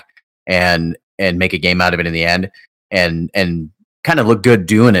back and make a game out of it in the end, and kind of look good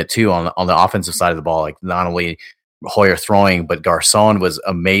doing it too on the offensive side of the ball. Like not only Hoyer throwing, but Garcon was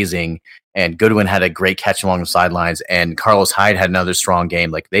amazing, and Goodwin had a great catch along the sidelines, and Carlos Hyde had another strong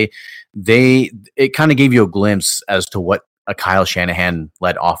game. Like it kind of gave you a glimpse as to what a Kyle Shanahan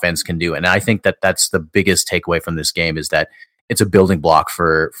led offense can do. And I think that that's the biggest takeaway from this game is that it's a building block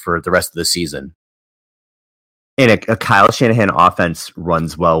for the rest of the season. And a Kyle Shanahan offense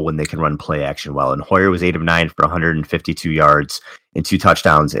runs well when they can run play action well. And Hoyer was 8 of 9 for 152 yards and 2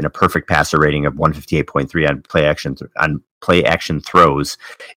 touchdowns and a perfect passer rating of 158.3 on play action throws.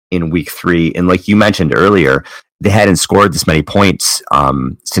 in week 3. And like you mentioned earlier, they hadn't scored this many points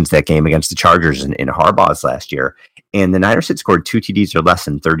since that game against the Chargers in Harbaugh's last year. And the Niners had scored 2 TDs or less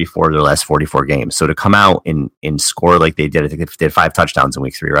in 34 of their last 44 games. So to come out and score like they did, I think they did 5 touchdowns in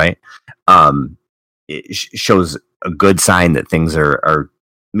week 3, right? It shows a good sign that things are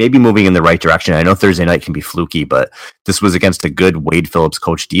maybe moving in the right direction. I know Thursday night can be fluky, but this was against a good Wade Phillips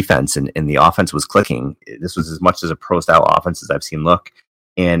coach defense, and the offense was clicking. This was as much as a pro-style offense as I've seen look.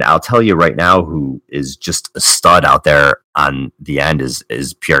 And I'll tell you right now, who is just a stud out there on the end is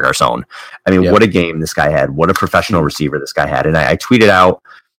Pierre Garçon. I mean, What a game this guy had. What a professional receiver this guy had. And I tweeted out,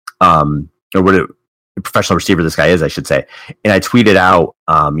 or what a professional receiver this guy is, I should say. And I tweeted out,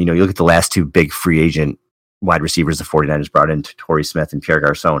 you look at the last 2 big free agent wide receivers the 49ers brought in, Torrey Smith and Pierre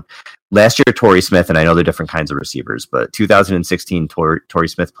Garçon. Last year, Torrey Smith, and I know they're different kinds of receivers, but 2016, Torrey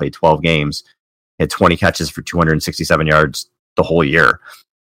Smith played 12 games, had 20 catches for 267 yards the whole year.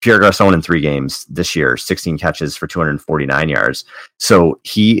 Pierre Garçon in 3 games this year, 16 catches for 249 yards. So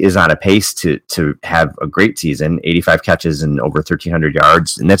he is on a pace to have a great season, 85 catches and over 1,300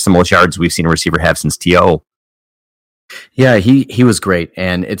 yards. And that's the most yards we've seen a receiver have since T.O. Yeah, he was great.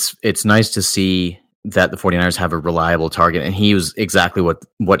 And it's nice to see that the 49ers have a reliable target, and he was exactly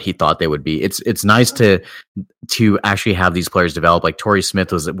what he thought they would be. It's nice to actually have these players develop. Like Torrey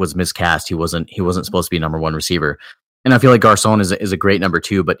Smith was miscast. He wasn't supposed to be number 1 receiver. And I feel like Garçon is a great number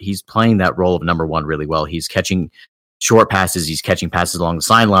 2, but he's playing that role of number 1 really well. He's catching short passes. He's catching passes along the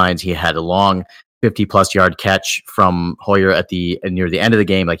sidelines. He had a long 50+ yard catch from Hoyer near the end of the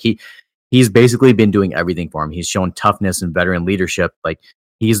game. Like he's basically been doing everything for him. He's shown toughness and veteran leadership. Like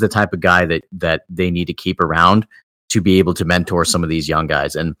he's the type of guy that they need to keep around to be able to mentor some of these young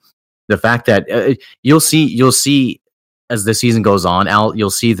guys. And the fact that you'll see as the season goes on, Al,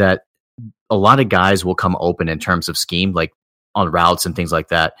 you'll see that a lot of guys will come open in terms of scheme, like on routes and things like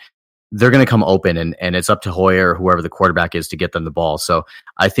that. They're going to come open, and it's up to Hoyer or whoever the quarterback is to get them the ball. So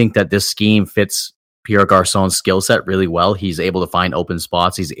I think that this scheme fits Pierre Garçon's skill set really well. He's able to find open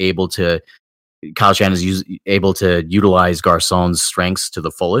spots. Kyle Shanahan is able to utilize Garçon's strengths to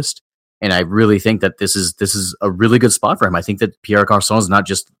the fullest. And I really think that this is a really good spot for him. I think that Pierre Garçon is not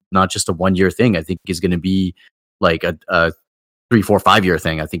just a 1-year thing. I think he's going to be like a 3, 4, 5-year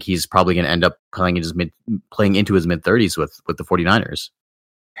thing. I think he's probably going to end up playing into his mid-30s with the 49ers.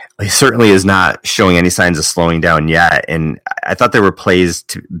 He certainly is not showing any signs of slowing down yet. And I thought there were plays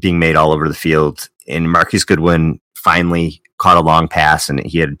being made all over the field. And Marquise Goodwin finally caught a long pass, and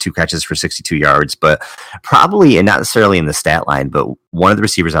he had 2 catches for 62 yards. But probably, and not necessarily in the stat line, but one of the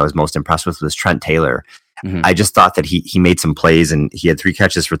receivers I was most impressed with was Trent Taylor. Mm-hmm. I just thought that he made some plays, and he had 3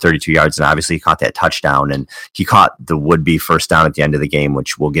 catches for 32 yards, and obviously he caught that touchdown, and he caught the would-be first down at the end of the game,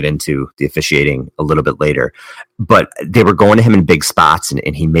 which we'll get into the officiating a little bit later. But they were going to him in big spots,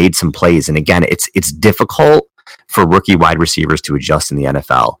 and he made some plays. And again, it's difficult for rookie wide receivers to adjust in the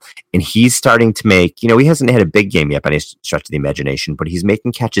NFL. And he's starting to make, he hasn't had a big game yet by any stretch of the imagination, but he's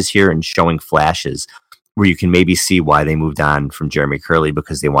making catches here and showing flashes where you can maybe see why they moved on from Jeremy Curley,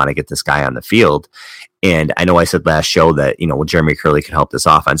 because they want to get this guy on the field. And I know I said last show that, Jeremy Curley could help this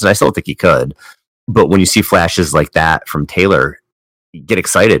offense, and I still think he could. But when you see flashes like that from Taylor, you get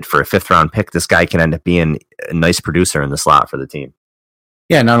excited for a 5th-round pick. This guy can end up being a nice producer in the slot for the team.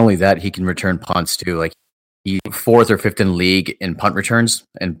 Yeah, not only that, he can return punts too. Like he's 4th or 5th in league in punt returns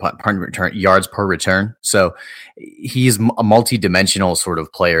and punt return yards per return. So he's a multi-dimensional sort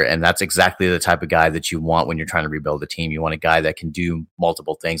of player, and that's exactly the type of guy that you want when you're trying to rebuild a team. You want a guy that can do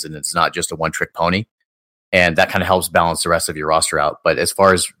multiple things, and it's not just a one-trick pony. And that kind of helps balance the rest of your roster out. But as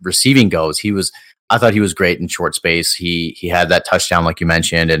far as receiving goes, I thought he was great in short space. He had that touchdown, like you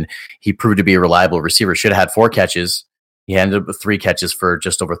mentioned, and he proved to be a reliable receiver. Should have had 4 catches. He ended up with 3 catches for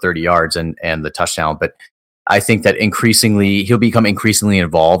just over 30 yards and the touchdown. But I think that he'll become increasingly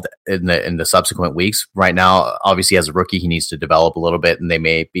involved in the subsequent weeks. Right now, obviously, as a rookie, he needs to develop a little bit, and they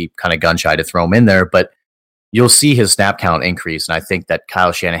may be kind of gun shy to throw him in there. But you'll see his snap count increase. And I think that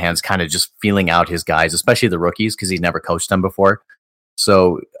Kyle Shanahan's kind of just feeling out his guys, especially the rookies, because he's never coached them before.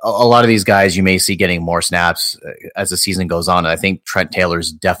 So a lot of these guys you may see getting more snaps as the season goes on. And I think Trent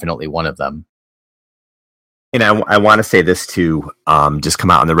Taylor's definitely one of them. And I want to say this too, just come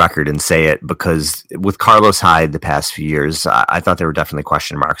out on the record and say it, because with Carlos Hyde the past few years, I thought there were definitely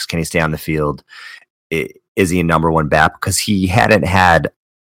question marks. Can he stay on the field? Is he a number 1 back? Because he hadn't had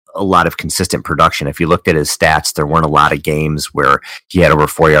a lot of consistent production. If you looked at his stats, there weren't a lot of games where he had over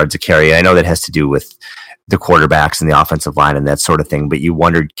 4 yards a carry. I know that has to do with the quarterbacks and the offensive line and that sort of thing, but you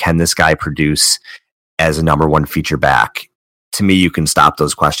wondered, can this guy produce as a number 1 feature back? To me, you can stop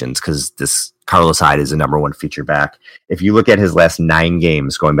those questions, because this Carlos Hyde is the number one feature back. If you look at his last 9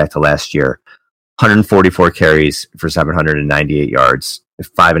 games going back to last year, 144 carries for 798 yards,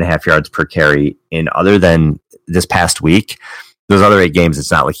 5.5 yards per carry. And other than this past week, those other 8 games,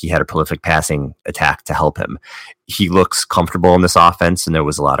 it's not like he had a prolific passing attack to help him. He looks comfortable in this offense, and there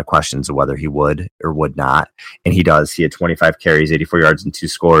was a lot of questions of whether he would or would not. And he does. He had 25 carries, 84 yards, and 2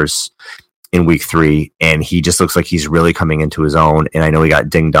 scores in week 3. And he just looks like he's really coming into his own. And I know he got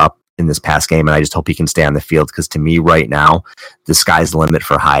dinged up in this past game, and I just hope he can stay on the field, because to me right now, the sky's the limit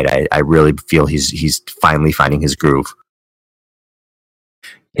for Hyde. I really feel he's finally finding his groove.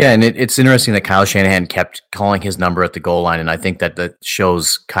 Yeah, and it's interesting that Kyle Shanahan kept calling his number at the goal line, and I think that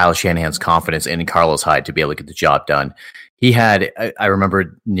shows Kyle Shanahan's confidence in Carlos Hyde to be able to get the job done. He had, I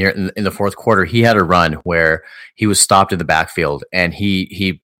remember in the fourth quarter, he had a run where he was stopped in the backfield, and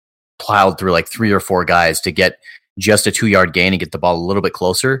he plowed through like 3 or 4 guys to get just a 2-yard gain and get the ball a little bit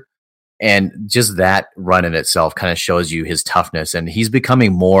closer. And just that run in itself kind of shows you his toughness, and he's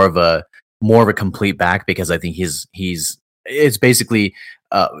becoming more of a complete back, because I think it's basically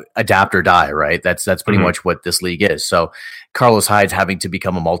adapt or die, right? That's pretty much what this league is. So Carlos Hyde's having to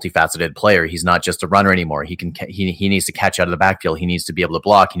become a multifaceted player. He's not just a runner anymore. He needs to catch out of the backfield. He needs to be able to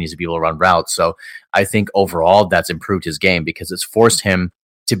block. He needs to be able to run routes. So I think overall that's improved his game, because it's forced him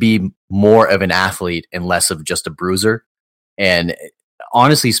to be more of an athlete and less of just a bruiser. And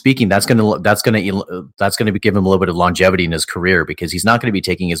honestly speaking, that's going to give him a little bit of longevity in his career, because he's not going to be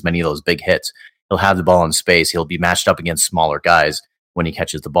taking as many of those big hits. He'll have the ball in space. He'll be matched up against smaller guys when he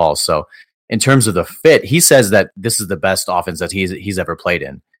catches the ball. So in terms of the fit, he says that this is the best offense that he's ever played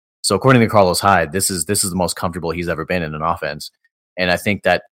in. So according to Carlos Hyde, this is the most comfortable he's ever been in an offense. And I think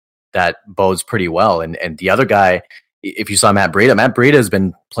that bodes pretty well. And the other guy, if you saw Matt Breida has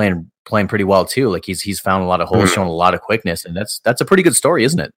been playing pretty well too. Like he's found a lot of holes, shown a lot of quickness, and that's a pretty good story,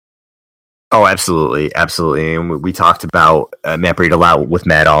 isn't it? Oh, absolutely. Absolutely. And we talked about Matt Breida a lot with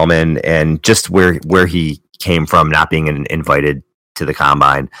Matt Allman, and just where he came from, not being invited to the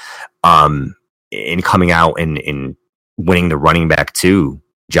combine, and coming out and winning the running back 2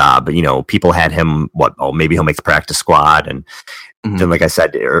 job. You know, people had him, maybe he'll make the practice squad. And then, like I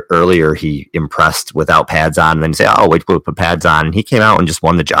said earlier, he impressed without pads on, and then say, wait, we'll put pads on. And he came out and just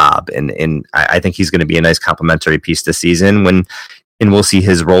won the job. And I think he's going to be a nice complementary piece this season, and we'll see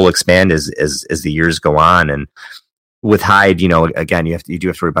his role expand as the years go on. And with Hyde, you know, again, you do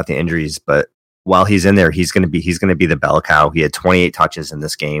have to worry about the injuries, but while he's in there, he's going to be the bell cow. He had 28 touches in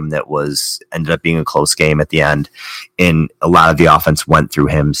this game that ended up being a close game at the end, and a lot of the offense went through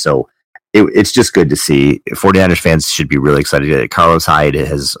him. So it's just good to see. 49ers fans should be really excited. Carlos Hyde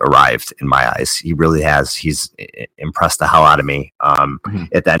has arrived in my eyes. He really has. He's impressed the hell out of me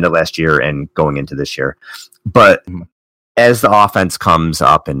at the end of last year and going into this year. But as the offense comes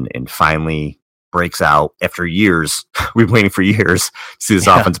up and finally breaks out after years, we've been waiting for years to see this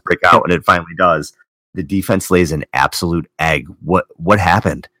offense break out, and it finally does. The defense lays an absolute egg. What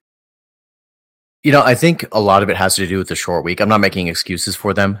happened? You know, I think a lot of it has to do with the short week. I'm not making excuses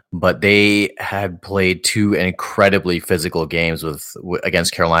for them, but they had played 2 incredibly physical games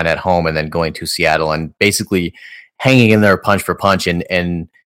against Carolina at home, and then going to Seattle and basically hanging in there punch for punch and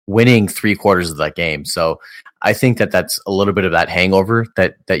winning 3 quarters of that game. So I think that's a little bit of that hangover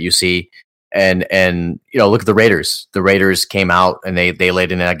that you see. And you know, look at the Raiders. The Raiders came out and they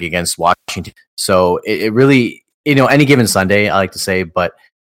laid an egg against Washington. So it really, you know, any given Sunday, I like to say, but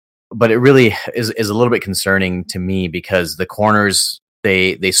it really is a little bit concerning to me, because the corners,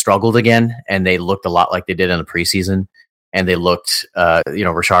 they struggled again, and they looked a lot like they did in the preseason. And they looked,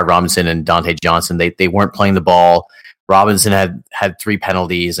 Rashard Robinson and Dante Johnson, they weren't playing the ball. Robinson had 3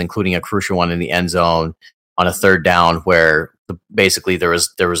 penalties, including a crucial one in the end zone on a 3rd down, where basically there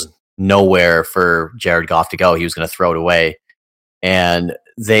was nowhere for Jared Goff to go. He was going to throw it away, and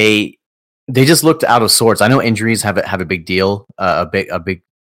they just looked out of sorts. I know injuries have a big deal, a big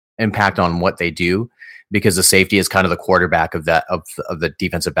impact on what they do, because the safety is kind of the quarterback of the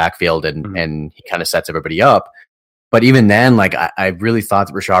defensive backfield, and he kind of sets everybody up. But even then, like I really thought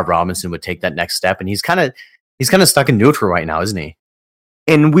that Rashard Robinson would take that next step, and he's kind of stuck in neutral right now, isn't he?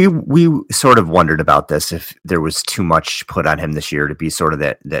 And we sort of wondered about this, if there was too much put on him this year to be sort of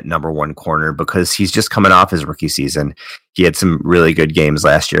that number 1 corner, because he's just coming off his rookie season. He had some really good games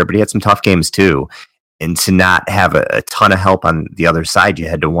last year, but he had some tough games too. And to not have a ton of help on the other side, you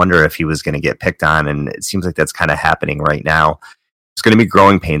had to wonder if he was going to get picked on. And it seems like that's kind of happening right now. It's going to be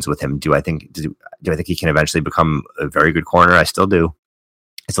growing pains with him. Do I think he can eventually become a very good corner? I still do.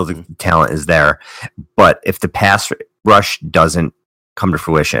 I still think the talent is there. But if the pass rush doesn't come to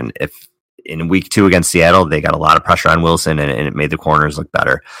fruition, if in week 2 against Seattle, they got a lot of pressure on Wilson, and it made the corners look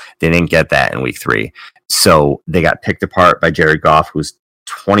better. They didn't get that in week 3. So they got picked apart by Jared Goff, who was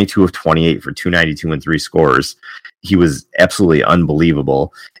 22 of 28 for 292 and 3 scores. He was absolutely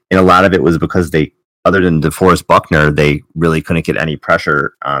unbelievable. And a lot of it was because they, other than DeForest Buckner, they really couldn't get any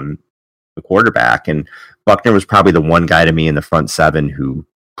pressure on the quarterback. And Buckner was probably the one guy to me in the front 7 who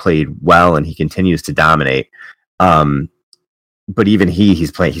played well, and he continues to dominate. But even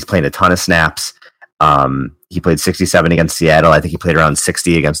he's playing a ton of snaps. He played 67 against Seattle. I think he played around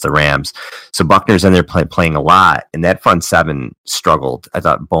 60 against the Rams. So Buckner's in there playing a lot, and that front 7 struggled. I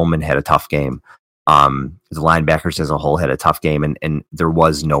thought Bowman had a tough game. The linebackers as a whole had a tough game, and there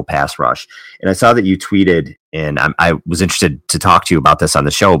was no pass rush. And I saw that you tweeted, and I was interested to talk to you about this on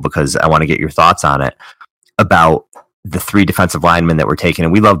the show because I want to get your thoughts on it, about the 3 defensive linemen that were taken.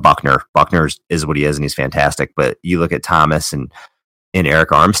 And we love Buckner. Buckner is what he is, and he's fantastic. But you look at Thomas and Eric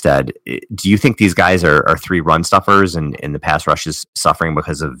Armstead. Do you think these guys are 3 run stuffers, and the pass rush is suffering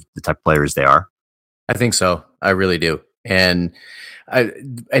because of the type of players they are? I think so. I really do. And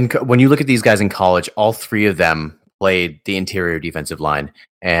when you look at these guys in college, all 3 of them played the interior defensive line,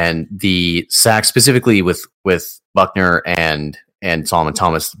 and the sacks specifically with Buckner and Solomon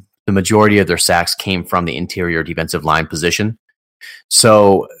Thomas, the majority of their sacks came from the interior defensive line position.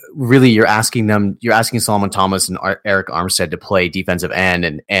 So really, you're asking Solomon Thomas and Eric Armstead to play defensive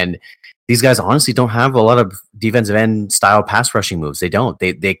end, and these guys honestly don't have a lot of defensive end style pass rushing moves. They don't.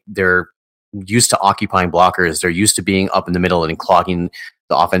 They're used to occupying blockers. They're used to being up in the middle and clogging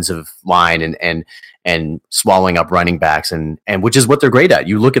the offensive line and swallowing up running backs, and which is what they're great at.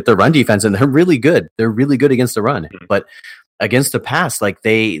 You look at their run defense, and they're really good. They're really good against the run, but against the pass, like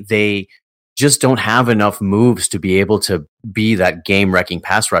they just don't have enough moves to be able to be that game-wrecking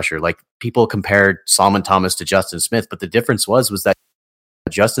pass rusher. Like, people compared Solomon Thomas to Justin Smith, but the difference was that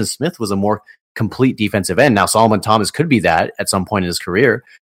Justin Smith was a more complete defensive end. Now, Solomon Thomas could be that at some point in his career,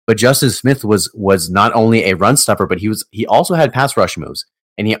 but Justin Smith was not only a run stuffer, but he also had pass rush moves,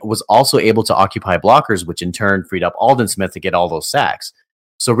 and he was also able to occupy blockers, which in turn freed up Aldon Smith to get all those sacks.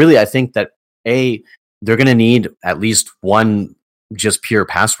 So really, I think that they're going to need at least one just pure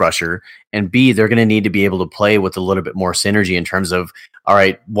pass rusher, and B, they're going to need to be able to play with a little bit more synergy in terms of, all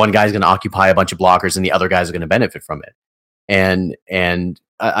right, one guy's going to occupy a bunch of blockers and the other guys are going to benefit from it. And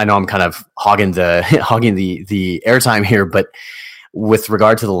I know I'm kind of hogging the airtime here, but with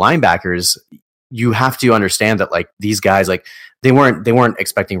regard to the linebackers, you have to understand that, like, these guys, like, they weren't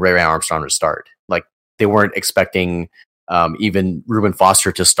expecting Ray Armstrong to start. Like, they weren't expecting even Reuben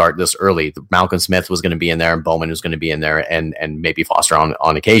Foster to start this early. Malcolm Smith was going to be in there, and Bowman was going to be in there, and maybe Foster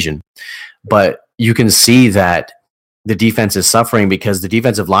on occasion. But you can see that the defense is suffering because the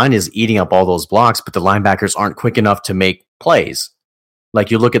defensive line is eating up all those blocks, but the linebackers aren't quick enough to make plays.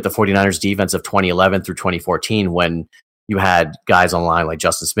 Like, you look at the 49ers defense of 2011 through 2014, when you had guys on the line like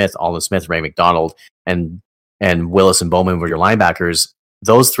Justin Smith, Aldon Smith, Ray McDonald, and Willis and Bowman were your linebackers.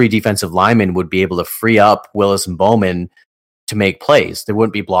 Those 3 defensive linemen would be able to free up Willis and Bowman to make plays. There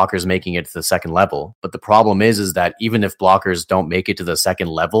wouldn't be blockers making it to the second level. But the problem is that even if blockers don't make it to the second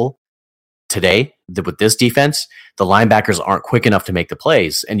level today, with this defense, the linebackers aren't quick enough to make the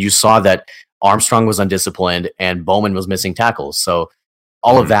plays. And you saw that Armstrong was undisciplined and Bowman was missing tackles. So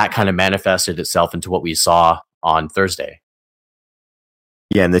all of that kind of manifested itself into what we saw on Thursday.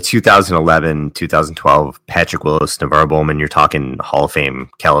 Yeah, in the 2011-2012 Patrick Willis, NaVorro Bowman, you're talking Hall of Fame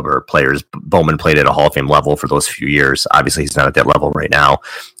caliber players. Bowman played at a Hall of Fame level for those few years. Obviously, he's not at that level right now.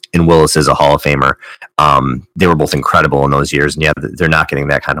 And Willis is a Hall of Famer. They were both incredible in those years. And yeah, they're not getting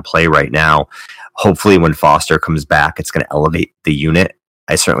that kind of play right now. Hopefully, when Foster comes back, it's going to elevate the unit.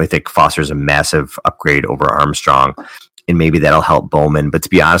 I certainly think Foster's a massive upgrade over Armstrong, and maybe that'll help Bowman. But to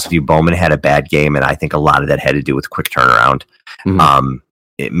be honest with you, Bowman had a bad game, and I think a lot of that had to do with quick turnaround. Mm-hmm.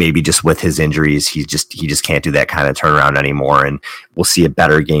 Maybe just with his injuries, he just can't do that kind of turnaround anymore, and we'll see a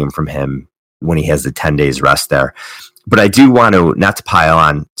better game from him when he has the 10 days rest there. But I do want to, not to pile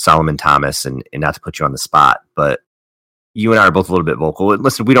on Solomon Thomas and not to put you on the spot, but you and I are both a little bit vocal.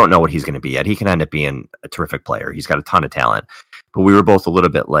 Listen, we don't know what he's going to be yet. He can end up being a terrific player. He's got a ton of talent. But we were both a little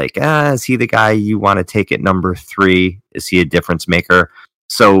bit like, is he the guy you want to take at number 3? Is he a difference maker?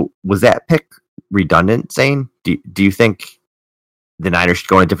 So was that pick redundant, Zane? Do you think the Niners should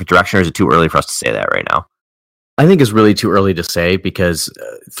go in a different direction, or is it too early for us to say that right now? I think it's really too early to say because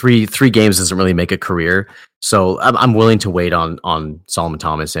three games doesn't really make a career. So I'm willing to wait on Solomon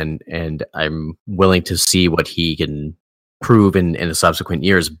Thomas, and I'm willing to see what he can prove in the subsequent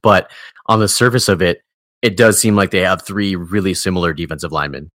years. But on the surface of it, it does seem like they have 3 really similar defensive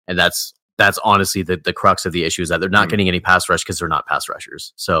linemen, and that's honestly the crux of the issue, is that they're not getting any pass rush because they're not pass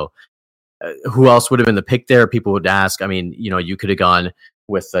rushers. So who else would have been the pick there? People would ask. I mean, you could have gone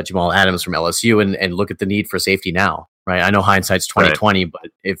with Jamal Adams from LSU and look at the need for safety now, right? I know hindsight's 2020, right.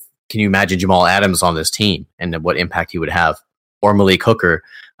 But can you imagine Jamal Adams on this team and what impact he would have? Or Malik Hooker.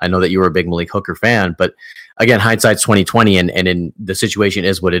 I know that you were a big Malik Hooker fan, but again, hindsight's 2020, and in the situation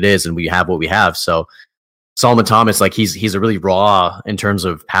is what it is, and we have what we have. So Solomon Thomas, like he's a really raw in terms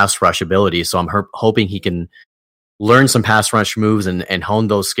of pass rush ability. So I'm hoping he can learn some pass rush moves and hone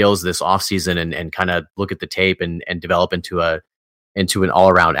those skills this offseason and kind of look at the tape and develop into an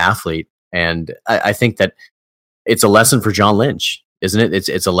all-around athlete. And I think that it's a lesson for John Lynch, isn't it?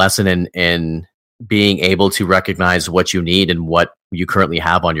 It's a lesson in being able to recognize what you need and what you currently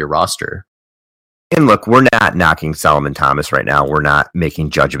have on your roster. And look, we're not knocking Solomon Thomas right now. We're not making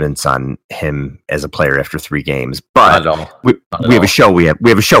judgments on him as a player after 3 games. But we have a show we have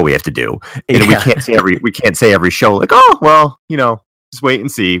a show we have to do. And we can't say every show like, oh well, just wait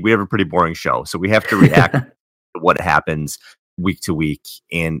and see. We have a pretty boring show, so we have to react to what happens week to week.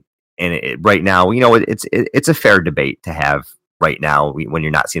 And right now, it's a fair debate to have right now when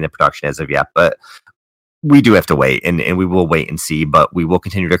you're not seeing the production as of yet. But we do have to wait, and we will wait and see. But we will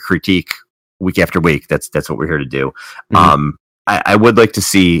continue to critique week after week. That's what we're here to do. Mm-hmm. I would like to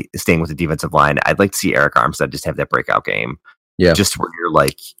see, staying with the defensive line, I'd like to see Eric Armstead just have that breakout game. Yeah. Just where you're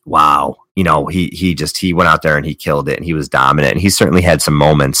like, wow, he went out there and he killed it and he was dominant. And he certainly had some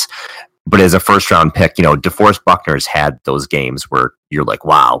moments. But as a first round pick, DeForest Buckner's had those games where you're like,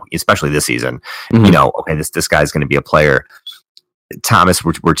 wow, especially this season, mm-hmm. Okay, this guy's going to be a player. Thomas,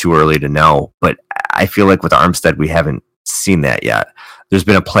 we're too early to know, but I feel like with Armstead, we haven't seen that yet. There's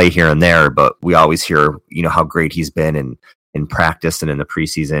been a play here and there, but we always hear, how great he's been in practice and in the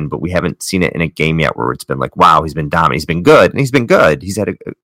preseason, but we haven't seen it in a game yet where it's been like, wow, he's been dominant. He's been good. And he's been good. He's had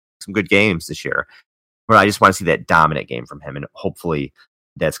some good games this year, but I just want to see that dominant game from him. And hopefully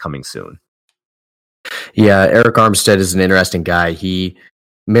that's coming soon. Yeah. Eric Armstead is an interesting guy. He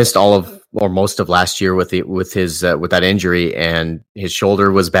missed all of or most of last year with that injury, and his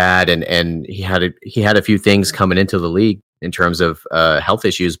shoulder was bad, and he had a few things coming into the league in terms of health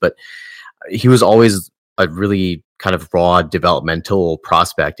issues, but he was always a really kind of raw developmental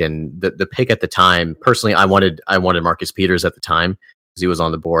prospect. And the pick at the time, personally, I wanted Marcus Peters at the time because he was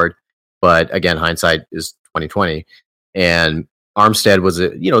on the board, but again, hindsight is 2020, and Armstead was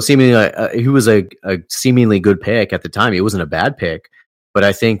he was a seemingly good pick at the time. He wasn't a bad pick, but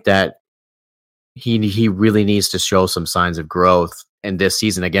I think that he really needs to show some signs of growth. And this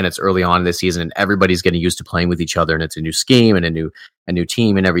season, again, it's early on in this season, and everybody's getting used to playing with each other, and it's a new scheme and a new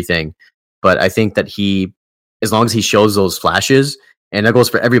team and everything. But I think that as long as he shows those flashes, and that goes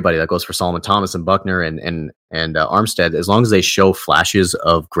for everybody, that goes for Solomon Thomas and Buckner and Armstead, as long as they show flashes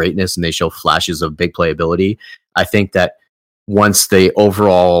of greatness and they show flashes of big playability, I think that once the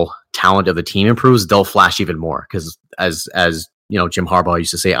overall talent of the team improves, they'll flash even more. Because as Jim Harbaugh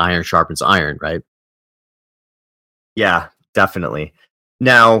used to say, iron sharpens iron, right? Yeah, definitely.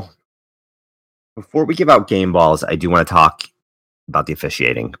 Now, before we give out game balls, I do want to talk about the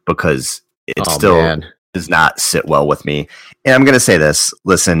officiating because it does not sit well with me. And I'm going to say this.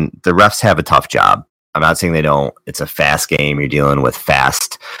 Listen, the refs have a tough job. I'm not saying they don't. It's a fast game. You're dealing with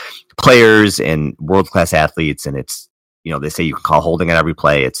fast players and world-class athletes, and it's, they say you can call holding on every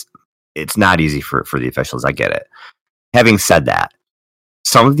play. It's not easy for the officials. I get it. Having said that,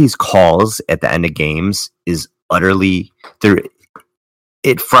 some of these calls at the end of games is utterly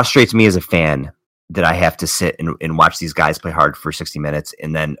it frustrates me as a fan that I have to sit and watch these guys play hard for 60 minutes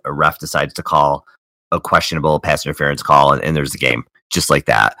and then a ref decides to call a questionable pass interference call and there's the game just like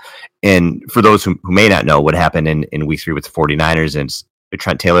that. And for those who may not know what happened in week 3 with the 49ers, and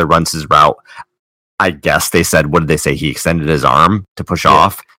Trent Taylor runs his route, I guess they said, what did they say? He extended his arm to push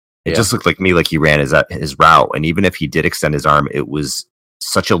off. It just looked like he ran his route. And even if he did extend his arm, it was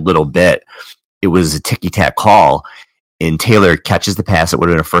such a little bit. It was a ticky-tack call. And Taylor catches the pass. It would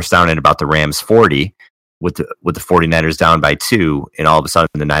have been a first down at about the Rams 40 with the 49ers down by 2. And all of a sudden,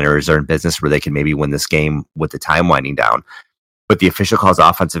 the Niners are in business where they can maybe win this game with the time winding down. But the official calls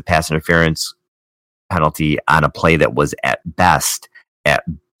offensive pass interference penalty on a play that was at best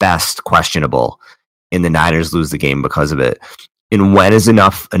questionable. And the Niners lose the game because of it. And when is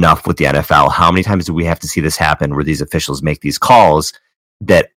enough with the NFL? How many times do we have to see this happen where these officials make these calls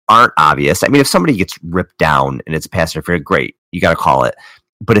that aren't obvious? I mean, if somebody gets ripped down and it's pass interference, great, you got to call it.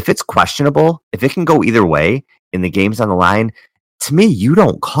 But if it's questionable, if it can go either way and the game's on the line, to me, you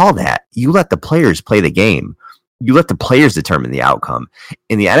don't call that. You let the players play the game. You let the players determine the outcome.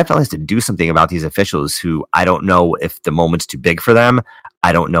 And the NFL has to do something about these officials who, I don't know if the moment's too big for them.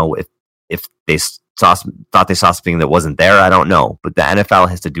 I don't know if thought they saw something that wasn't there. I don't know, but the NFL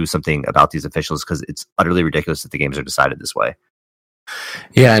has to do something about these officials because it's utterly ridiculous that the games are decided this way.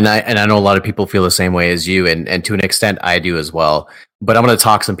 Yeah, and I know a lot of people feel the same way as you, and to an extent I do as well. But I'm going to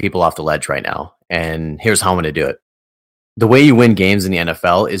talk some people off the ledge right now, and here's how I'm going to do it. The way you win games in the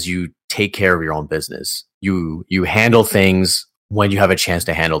NFL is you take care of your own business. You handle things when you have a chance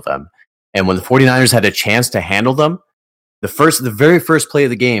to handle them. And when the 49ers had a chance to handle them, the very first play of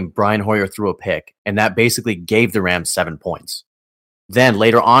the game, Brian Hoyer threw a pick, and that basically gave the Rams 7 points. Then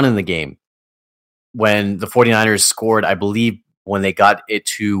later on in the game, when the 49ers scored, I believe when they got it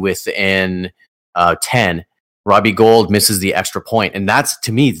to within 10, Robbie Gould misses the extra point. And that's,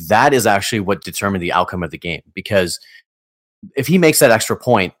 to me, that is actually what determined the outcome of the game. Because if he makes that extra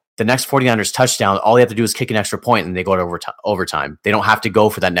point, the next 49ers touchdown, all they have to do is kick an extra point and they go to overtime. They don't have to go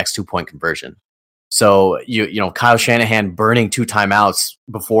for that next 2-point conversion. So, you know, Kyle Shanahan burning 2 timeouts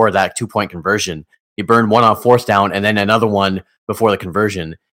before that 2-point conversion. He burned one on 4th down and then another one before the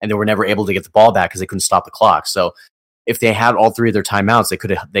conversion. And they were never able to get the ball back because they couldn't stop the clock. So if they had all 3 of their timeouts,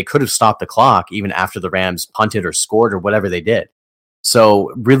 they could have stopped the clock even after the Rams punted or scored or whatever they did.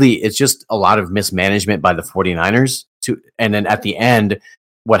 So really, it's just a lot of mismanagement by the 49ers. And then at the end,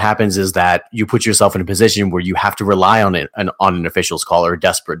 what happens is that you put yourself in a position where you have to rely on an official's call or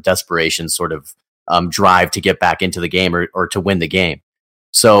desperation sort of drive to get back into the game or to win the game.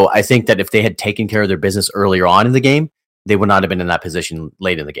 So I think that if they had taken care of their business earlier on in the game, they would not have been in that position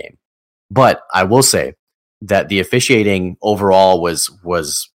late in the game. But I will say that the officiating overall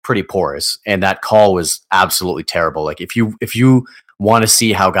was pretty porous, and that call was absolutely terrible. Like if you want to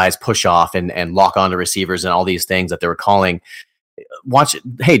see how guys push off and lock on to receivers and all these things that they were calling,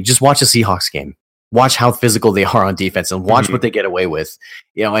 just watch a Seahawks game. Watch how physical they are on defense and watch what they get away with.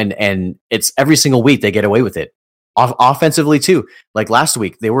 You know, and it's every single week they get away with it. Offensively too. Like last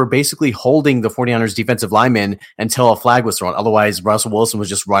week, they were basically holding the 49ers defensive linemen until a flag was thrown. Otherwise, Russell Wilson was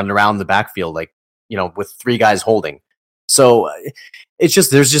just running around the backfield, like, you know, with 3 guys holding. So it's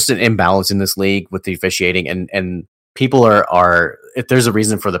just, there's just an imbalance in this league with the officiating, and people are if there's a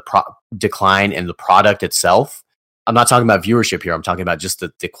reason for the decline in the product itself, I'm not talking about viewership here. I'm talking about just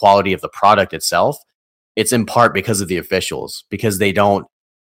the quality of the product itself. It's in part because of the officials, because they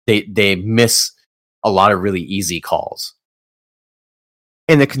miss a lot of really easy calls.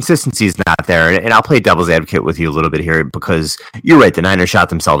 And the consistency is not there. And I'll play devil's advocate with you a little bit here, because you're right. The Niners shot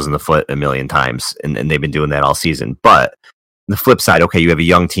themselves in the foot a million times, and they've been doing that all season. But on the flip side, okay, you have a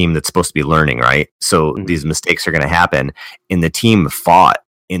young team that's supposed to be learning, right? So these mistakes are going to happen. And the team fought,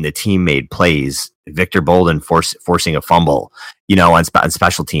 and the team made plays. Victor Bolden forcing a fumble, you know, on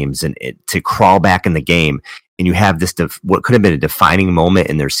special teams, and to crawl back in the game. And you have this what could have been a defining moment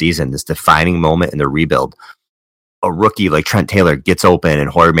in their season, this defining moment in their rebuild. A rookie like Trent Taylor gets open, and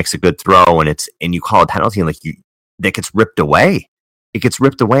Hoyer makes a good throw, and you call a penalty, and that gets ripped away. It gets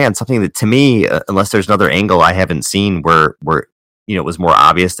ripped away on something that, to me, unless there's another angle I haven't seen where you know it was more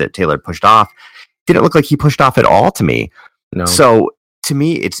obvious that Taylor pushed off, didn't look like he pushed off at all to me. No. So to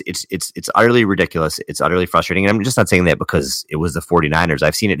me, it's utterly ridiculous. It's utterly frustrating. And I'm just not saying that because it was the 49ers.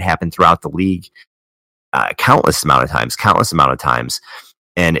 I've seen it happen throughout the league countless amount of times.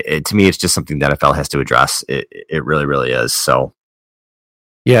 And to me, it's just something that NFL has to address. It really, really is. So,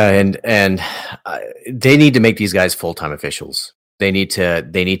 yeah, and they need to make these guys full-time officials. They need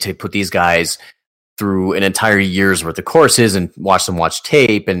to put these guys through an entire year's worth of courses and watch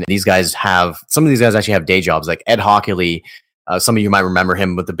tape. And some of these guys actually have day jobs, like Ed Hockley. Some of you might remember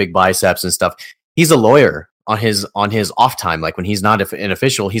him with the big biceps and stuff. He's a lawyer on his off time. Like when he's not an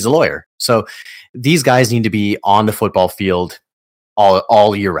official, he's a lawyer. So these guys need to be on the football field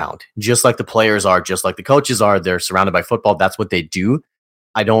all year round, just like the players are, just like the coaches are. They're surrounded by football. That's what they do.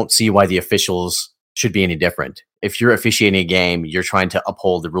 I don't see why the officials should be any different. If you're officiating a game, you're trying to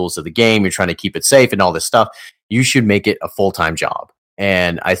uphold the rules of the game, you're trying to keep it safe and all this stuff, you should make it a full-time job.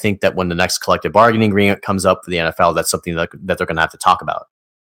 And I think that when the next collective bargaining agreement comes up for the NFL, that's something that they're going to have to talk about.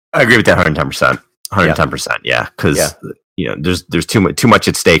 I agree with that 110%. 110%. Yeah. Because you know, there's too much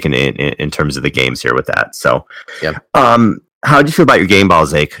at stake in terms of the games here with that. So, yeah. How did you feel about your game ball,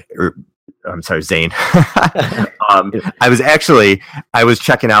 Zane? I was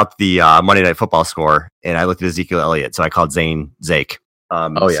checking out the Monday Night Football score, and I looked at Ezekiel Elliott, so I called Zane Zake.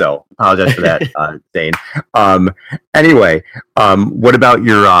 So apologize for that, Zane. Anyway, what about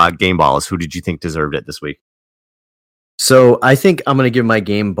your game balls? Who did you think deserved it this week? So I think I'm going to give my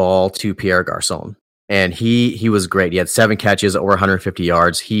game ball to Pierre Garçon, and he was great. He had 7 catches, over 150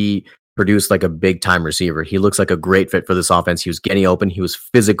 yards. He produced like a big time receiver. He looks like a great fit for this offense. He was getting open. He was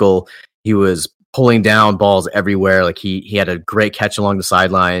physical. He was pulling down balls everywhere. Like he had a great catch along the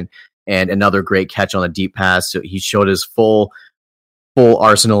sideline, and another great catch on a deep pass. So he showed his full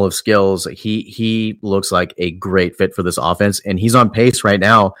arsenal of skills. He looks like a great fit for this offense, and he's on pace right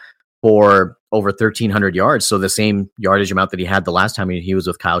now for over 1,300 yards. So the same yardage amount that he had the last time he was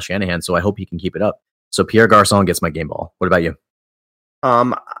with Kyle Shanahan. So I hope he can keep it up. So Pierre Garçon gets my game ball. What about you?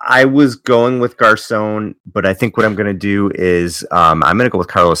 I was going with Garcon, but I think what I'm going to do is I'm going to go with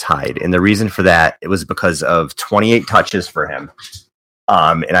Carlos Hyde. And the reason for that, it was because of 28 touches for him.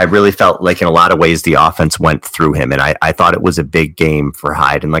 And I really felt like in a lot of ways the offense went through him. And I thought it was a big game for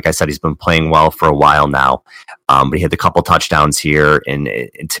Hyde. And like I said, he's been playing well for a while now. But he had a couple touchdowns here. And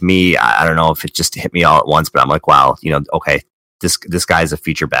to me, I don't know if it just hit me all at once, but I'm like, wow, okay, this guy's a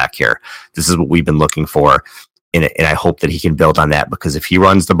feature back here. This is what we've been looking for. And I hope that he can build on that, because if he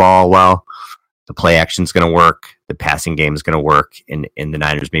runs the ball well, the play action is going to work, the passing game is going to work, and the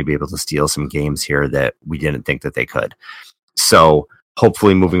Niners may be able to steal some games here that we didn't think that they could. So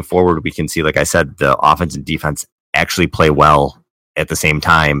hopefully moving forward, we can see, like I said, the offense and defense actually play well at the same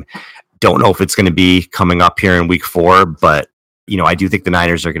time. Don't know if it's going to be coming up here in week 4, but I do think the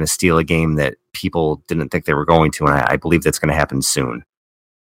Niners are going to steal a game that people didn't think they were going to, and I believe that's going to happen soon.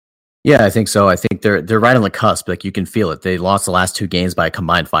 Yeah, I think so. I think they're right on the cusp. Like, you can feel it. They lost the last 2 games by a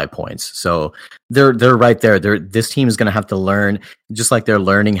combined 5 points. So they're right there. This team is going to have to learn, just like they're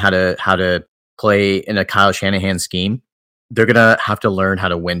learning how to play in a Kyle Shanahan scheme. They're going to have to learn how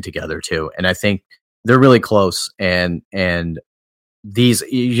to win together too. And I think they're really close. And these,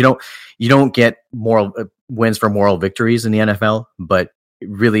 you don't get moral wins for moral victories in the NFL, but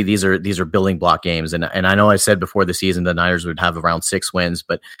really these are building block games. And I know I said before the season the Niners would have around 6 wins,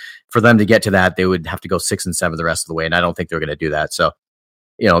 but for them to get to that, they would have to go 6 and 7 the rest of the way. And I don't think they're going to do that. So,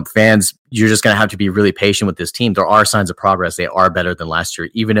 fans, you're just going to have to be really patient with this team. There are signs of progress. They are better than last year.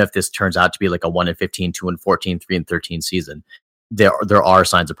 Even if this turns out to be like a 1-15, 2-14, 3-13 season, there are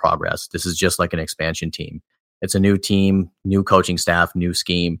signs of progress. This is just like an expansion team. It's a new team, new coaching staff, new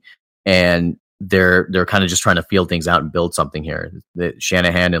scheme. And they're kind of just trying to feel things out and build something here.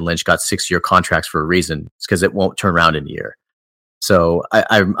 Shanahan and Lynch got 6-year contracts for a reason. It's because it won't turn around in a year. So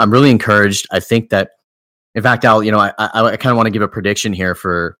I'm really encouraged. I think that, in fact, Al, I kind of want to give a prediction here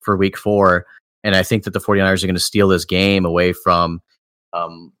for week 4. And I think that the 49ers are going to steal this game away from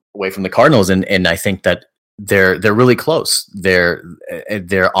the Cardinals. And I think that they're really close. Their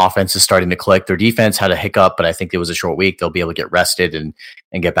offense is starting to click. Their defense had a hiccup, but I think it was a short week. They'll be able to get rested and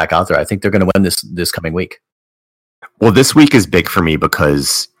get back out there. I think they're going to win this coming week. Well, this week is big for me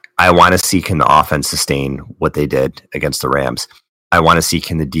because I want to see, can the offense sustain what they did against the Rams? I want to see,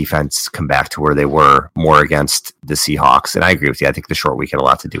 can the defense come back to where they were more against the Seahawks? And I agree with you. I think the short week had a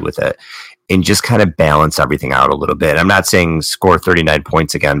lot to do with it. And just kind of balance everything out a little bit. I'm not saying score 39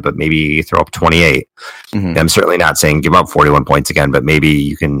 points again, but maybe you throw up 28. Mm-hmm. I'm certainly not saying give up 41 points again, but maybe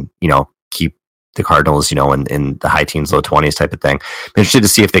you can, keep the Cardinals, in the high teens, low 20s type of thing. I'm interested to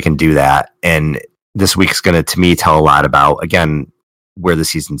see if they can do that. And this week's going to me, tell a lot about, again, where the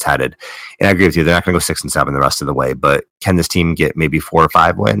season's headed. And I agree with you. They're not going to go 6 and 7 the rest of the way, but can this team get maybe 4 or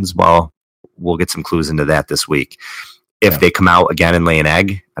 5 wins? Well, we'll get some clues into that this week. If they come out again and lay an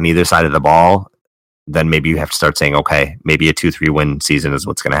egg on either side of the ball, then maybe you have to start saying, okay, maybe a 2-3 win season is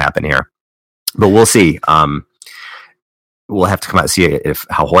what's going to happen here. But we'll see. We'll have to come out and see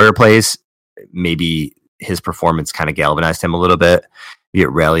how Hoyer plays. Maybe his performance kind of galvanized him a little bit. Maybe it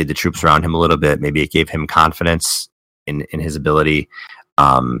rallied the troops around him a little bit. Maybe it gave him confidence in his ability.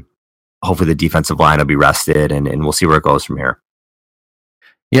 Hopefully the defensive line will be rested, and we'll see where it goes from here.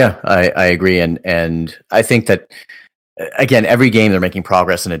 Yeah, I agree. And I think that, again, every game they're making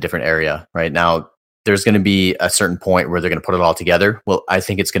progress in a different area. Right now, there's going to be a certain point where they're going to put it all together. Well, I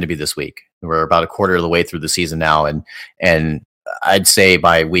think it's going to be this week. We're about a quarter of the way through the season now, and I'd say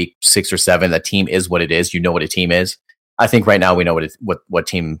by week 6 or 7, the team is what it is. You know what a team is. I think right now we know what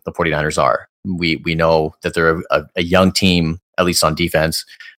team the 49ers are. We know that they're a young team, at least on defense.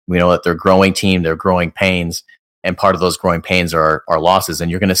 We know that they're a growing team. They're growing pains, and part of those growing pains are losses. And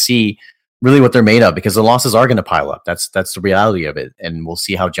you're going to see really what they're made of, because the losses are going to pile up. That's the reality of it. And we'll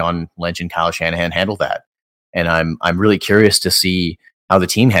see how John Lynch and Kyle Shanahan handle that. And I'm really curious to see how the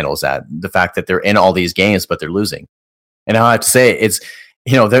team handles that. The fact that they're in all these games, but they're losing. And I have to say, it's,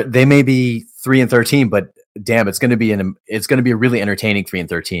 they may be 3-13, but damn, it's going to be a really entertaining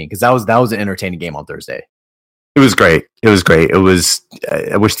 3-13, because that was an entertaining game on Thursday. It was great. I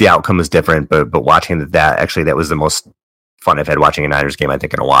wish the outcome was different, but watching that was the most fun I've had watching a Niners game, I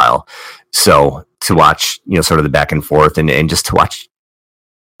think, in a while. So to watch, sort of the back and forth and just to watch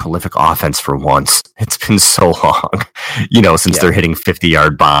prolific offense for once. It's been so long, since they're hitting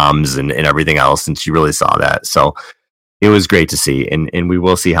 50-yard bombs and everything else, since you really saw that. So It was great to see, and we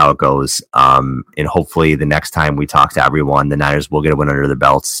will see how it goes. And hopefully the next time we talk to everyone, the Niners will get a win under their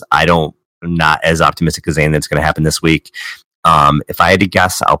belts. I'm not as optimistic as saying that's going to happen this week. If I had to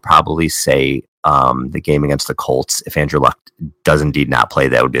guess, I'll probably say the game against the Colts, if Andrew Luck does indeed not play,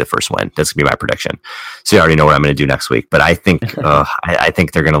 that would be the first win. That's going to be my prediction. So you already know what I'm going to do next week. But I think I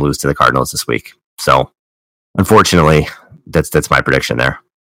think they're going to lose to the Cardinals this week. So unfortunately, that's my prediction there.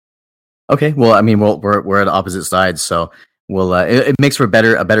 Okay, well, I mean, we're at opposite sides, so we'll it makes for a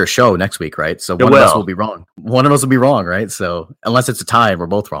better show next week, right? So one of us will be wrong. One of us will be wrong, right? So unless it's a tie, we're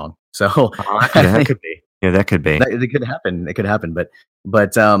both wrong. So that could be. Yeah, that could be. It could happen. It could happen.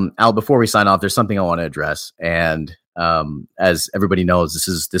 But Al, before we sign off, there's something I want to address, and as everybody knows, this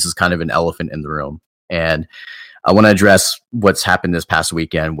is kind of an elephant in the room, and I want to address what's happened this past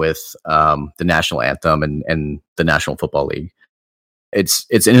weekend with the national anthem and the National Football League. It's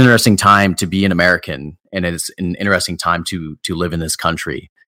an interesting time to be an American, and it's an interesting time to live in this country.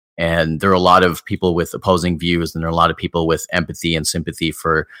 And there are a lot of people with opposing views, and there are a lot of people with empathy and sympathy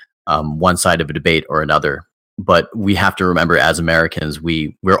for one side of a debate or another. But we have to remember, as Americans,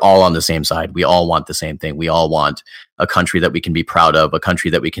 we're all on the same side. We all want the same thing. We all want a country that we can be proud of, a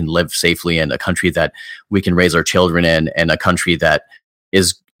country that we can live safely in, a country that we can raise our children in, and a country that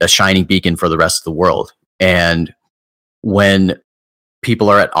is a shining beacon for the rest of the world. And when people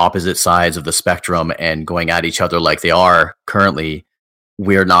are at opposite sides of the spectrum and going at each other like they are currently,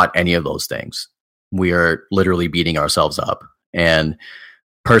 we're not any of those things. We are literally beating ourselves up. And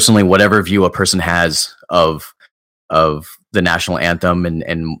personally, whatever view a person has of the national anthem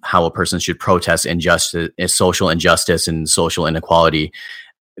and how a person should protest injustice, social injustice and social inequality,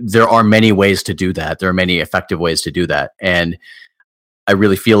 there are many ways to do that. There are many effective ways to do that. And I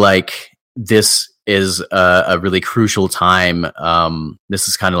really feel like this is a really crucial time. This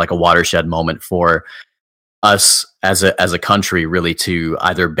is kind of like a watershed moment for us as a country, really, to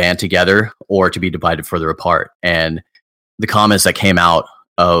either band together or to be divided further apart. And the comments that came out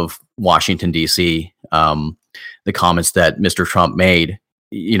of Washington, D.C., the comments that Mr. Trump made,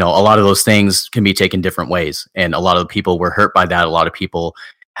 a lot of those things can be taken different ways. And a lot of people were hurt by that. A lot of people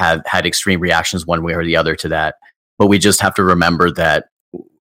have had extreme reactions one way or the other to that. But we just have to remember that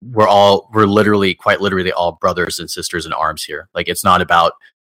we're literally, quite literally, all brothers and sisters in arms here. Like, it's not about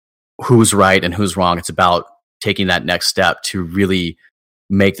who's right and who's wrong. It's about taking that next step to really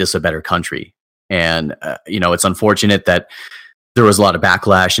make this a better country. And, it's unfortunate that there was a lot of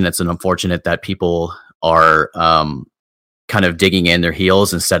backlash, and it's unfortunate that people are kind of digging in their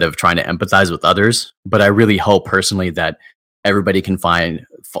heels instead of trying to empathize with others. But I really hope personally that everybody can find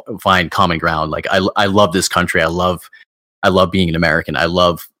common ground. Like, I love this country. I love being an American. I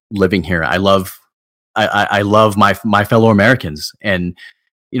love living here. I love my fellow Americans. And,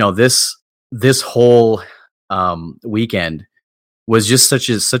 this whole weekend was just such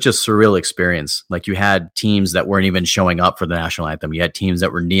a surreal experience. Like, you had teams that weren't even showing up for the national anthem. You had teams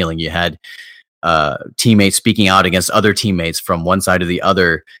that were kneeling. You had teammates speaking out against other teammates from one side or the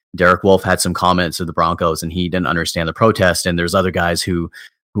other. Derek Wolfe had some comments of the Broncos, and he didn't understand the protest. And there's other guys who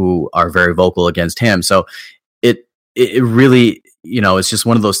are very vocal against him. So it really, it's just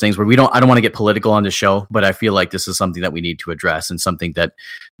one of those things where I don't want to get political on the show, but I feel like this is something that we need to address, and something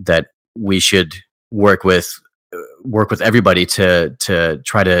that we should work with everybody to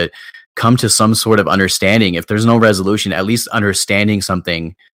try to come to some sort of understanding. If there's no resolution, at least understanding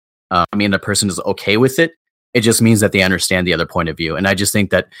something. The person is okay with it. It just means that they understand the other point of view. And I just think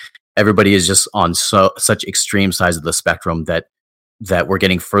that everybody is just on such extreme sides of the spectrum that we're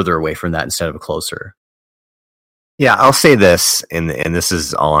getting further away from that instead of closer. Yeah, I'll say this, and this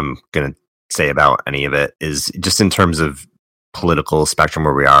is all I'm going to say about any of it, is just in terms of political spectrum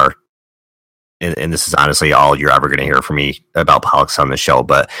where we are. And this is honestly all you're ever going to hear from me about politics on the show,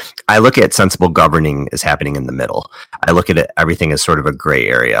 but I look at sensible governing as happening in the middle. I look at everything as sort of a gray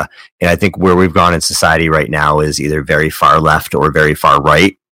area. And I think where we've gone in society right now is either very far left or very far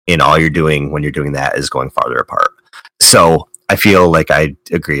right. And all you're doing when you're doing that is going farther apart. So I feel like I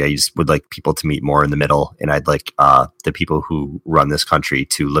agree. I just would like people to meet more in the middle. And I'd like the people who run this country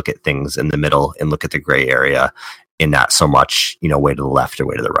to look at things in the middle and look at the gray area, and not so much, way to the left or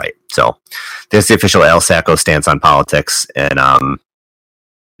way to the right. So there's the official Al Sacco stance on politics, and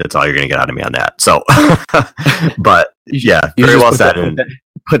that's all you're going to get out of me on that. So, but yeah, very well said.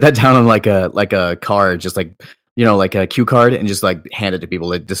 Put that down on like a card, just like a cue card, and just like hand it to people.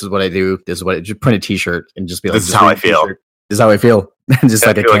 Like, this is what I do. This is what. Just print a T-shirt and just be like, "This is how I feel." This is how I feel. Just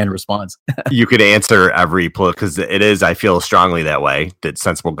like a canned response. You could answer every because it is. I feel strongly that way, that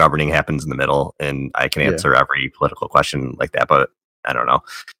sensible governing happens in the middle, and I can answer every political question like that. But I don't know.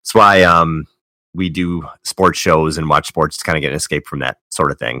 That's why we do sports shows and watch sports to kind of get an escape from that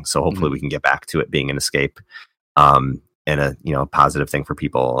sort of thing. So hopefully we can get back to it being an escape, and a, positive thing for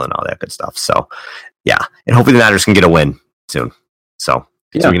people and all that good stuff. So yeah. And hopefully the Niners can get a win soon. So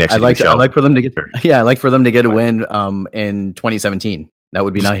yeah, we can I'd like for them to get a win in 2017. That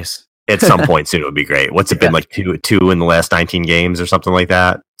would be nice. At some point soon, it would be great. What's it been like two in the last 19 games or something like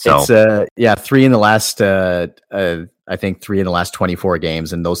that? So it's 3 in the last I think 3 in the last 24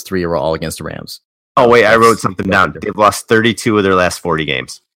 games, and those 3 are all against the Rams. Oh wait, I wrote something down. They've lost 32 of their last 40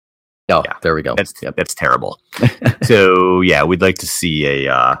 games. Oh, yeah, there we go. That's terrible. So yeah, we'd like to see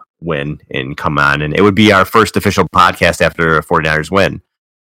a win and come on, and it would be our first official podcast after a 49ers win.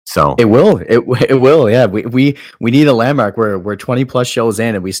 So it will. Yeah, we need a landmark. We're 20 plus shows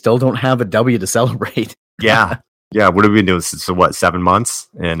in, and we still don't have a W to celebrate. Yeah. What have we been doing since 7 months?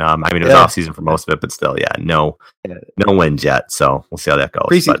 And it was off season for most of it, but still, no wins yet. So we'll see how that goes.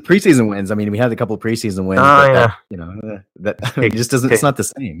 Preseason wins. I mean, we had a couple of preseason wins. It just doesn't. It's not the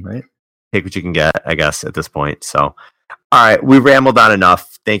same, right? Take what you can get, I guess, at this point. So. All right, we rambled on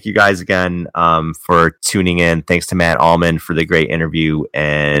enough. Thank you guys again for tuning in. Thanks to Matt Allman for the great interview.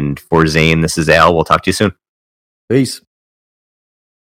 And for Zane, this is Al. We'll talk to you soon. Peace.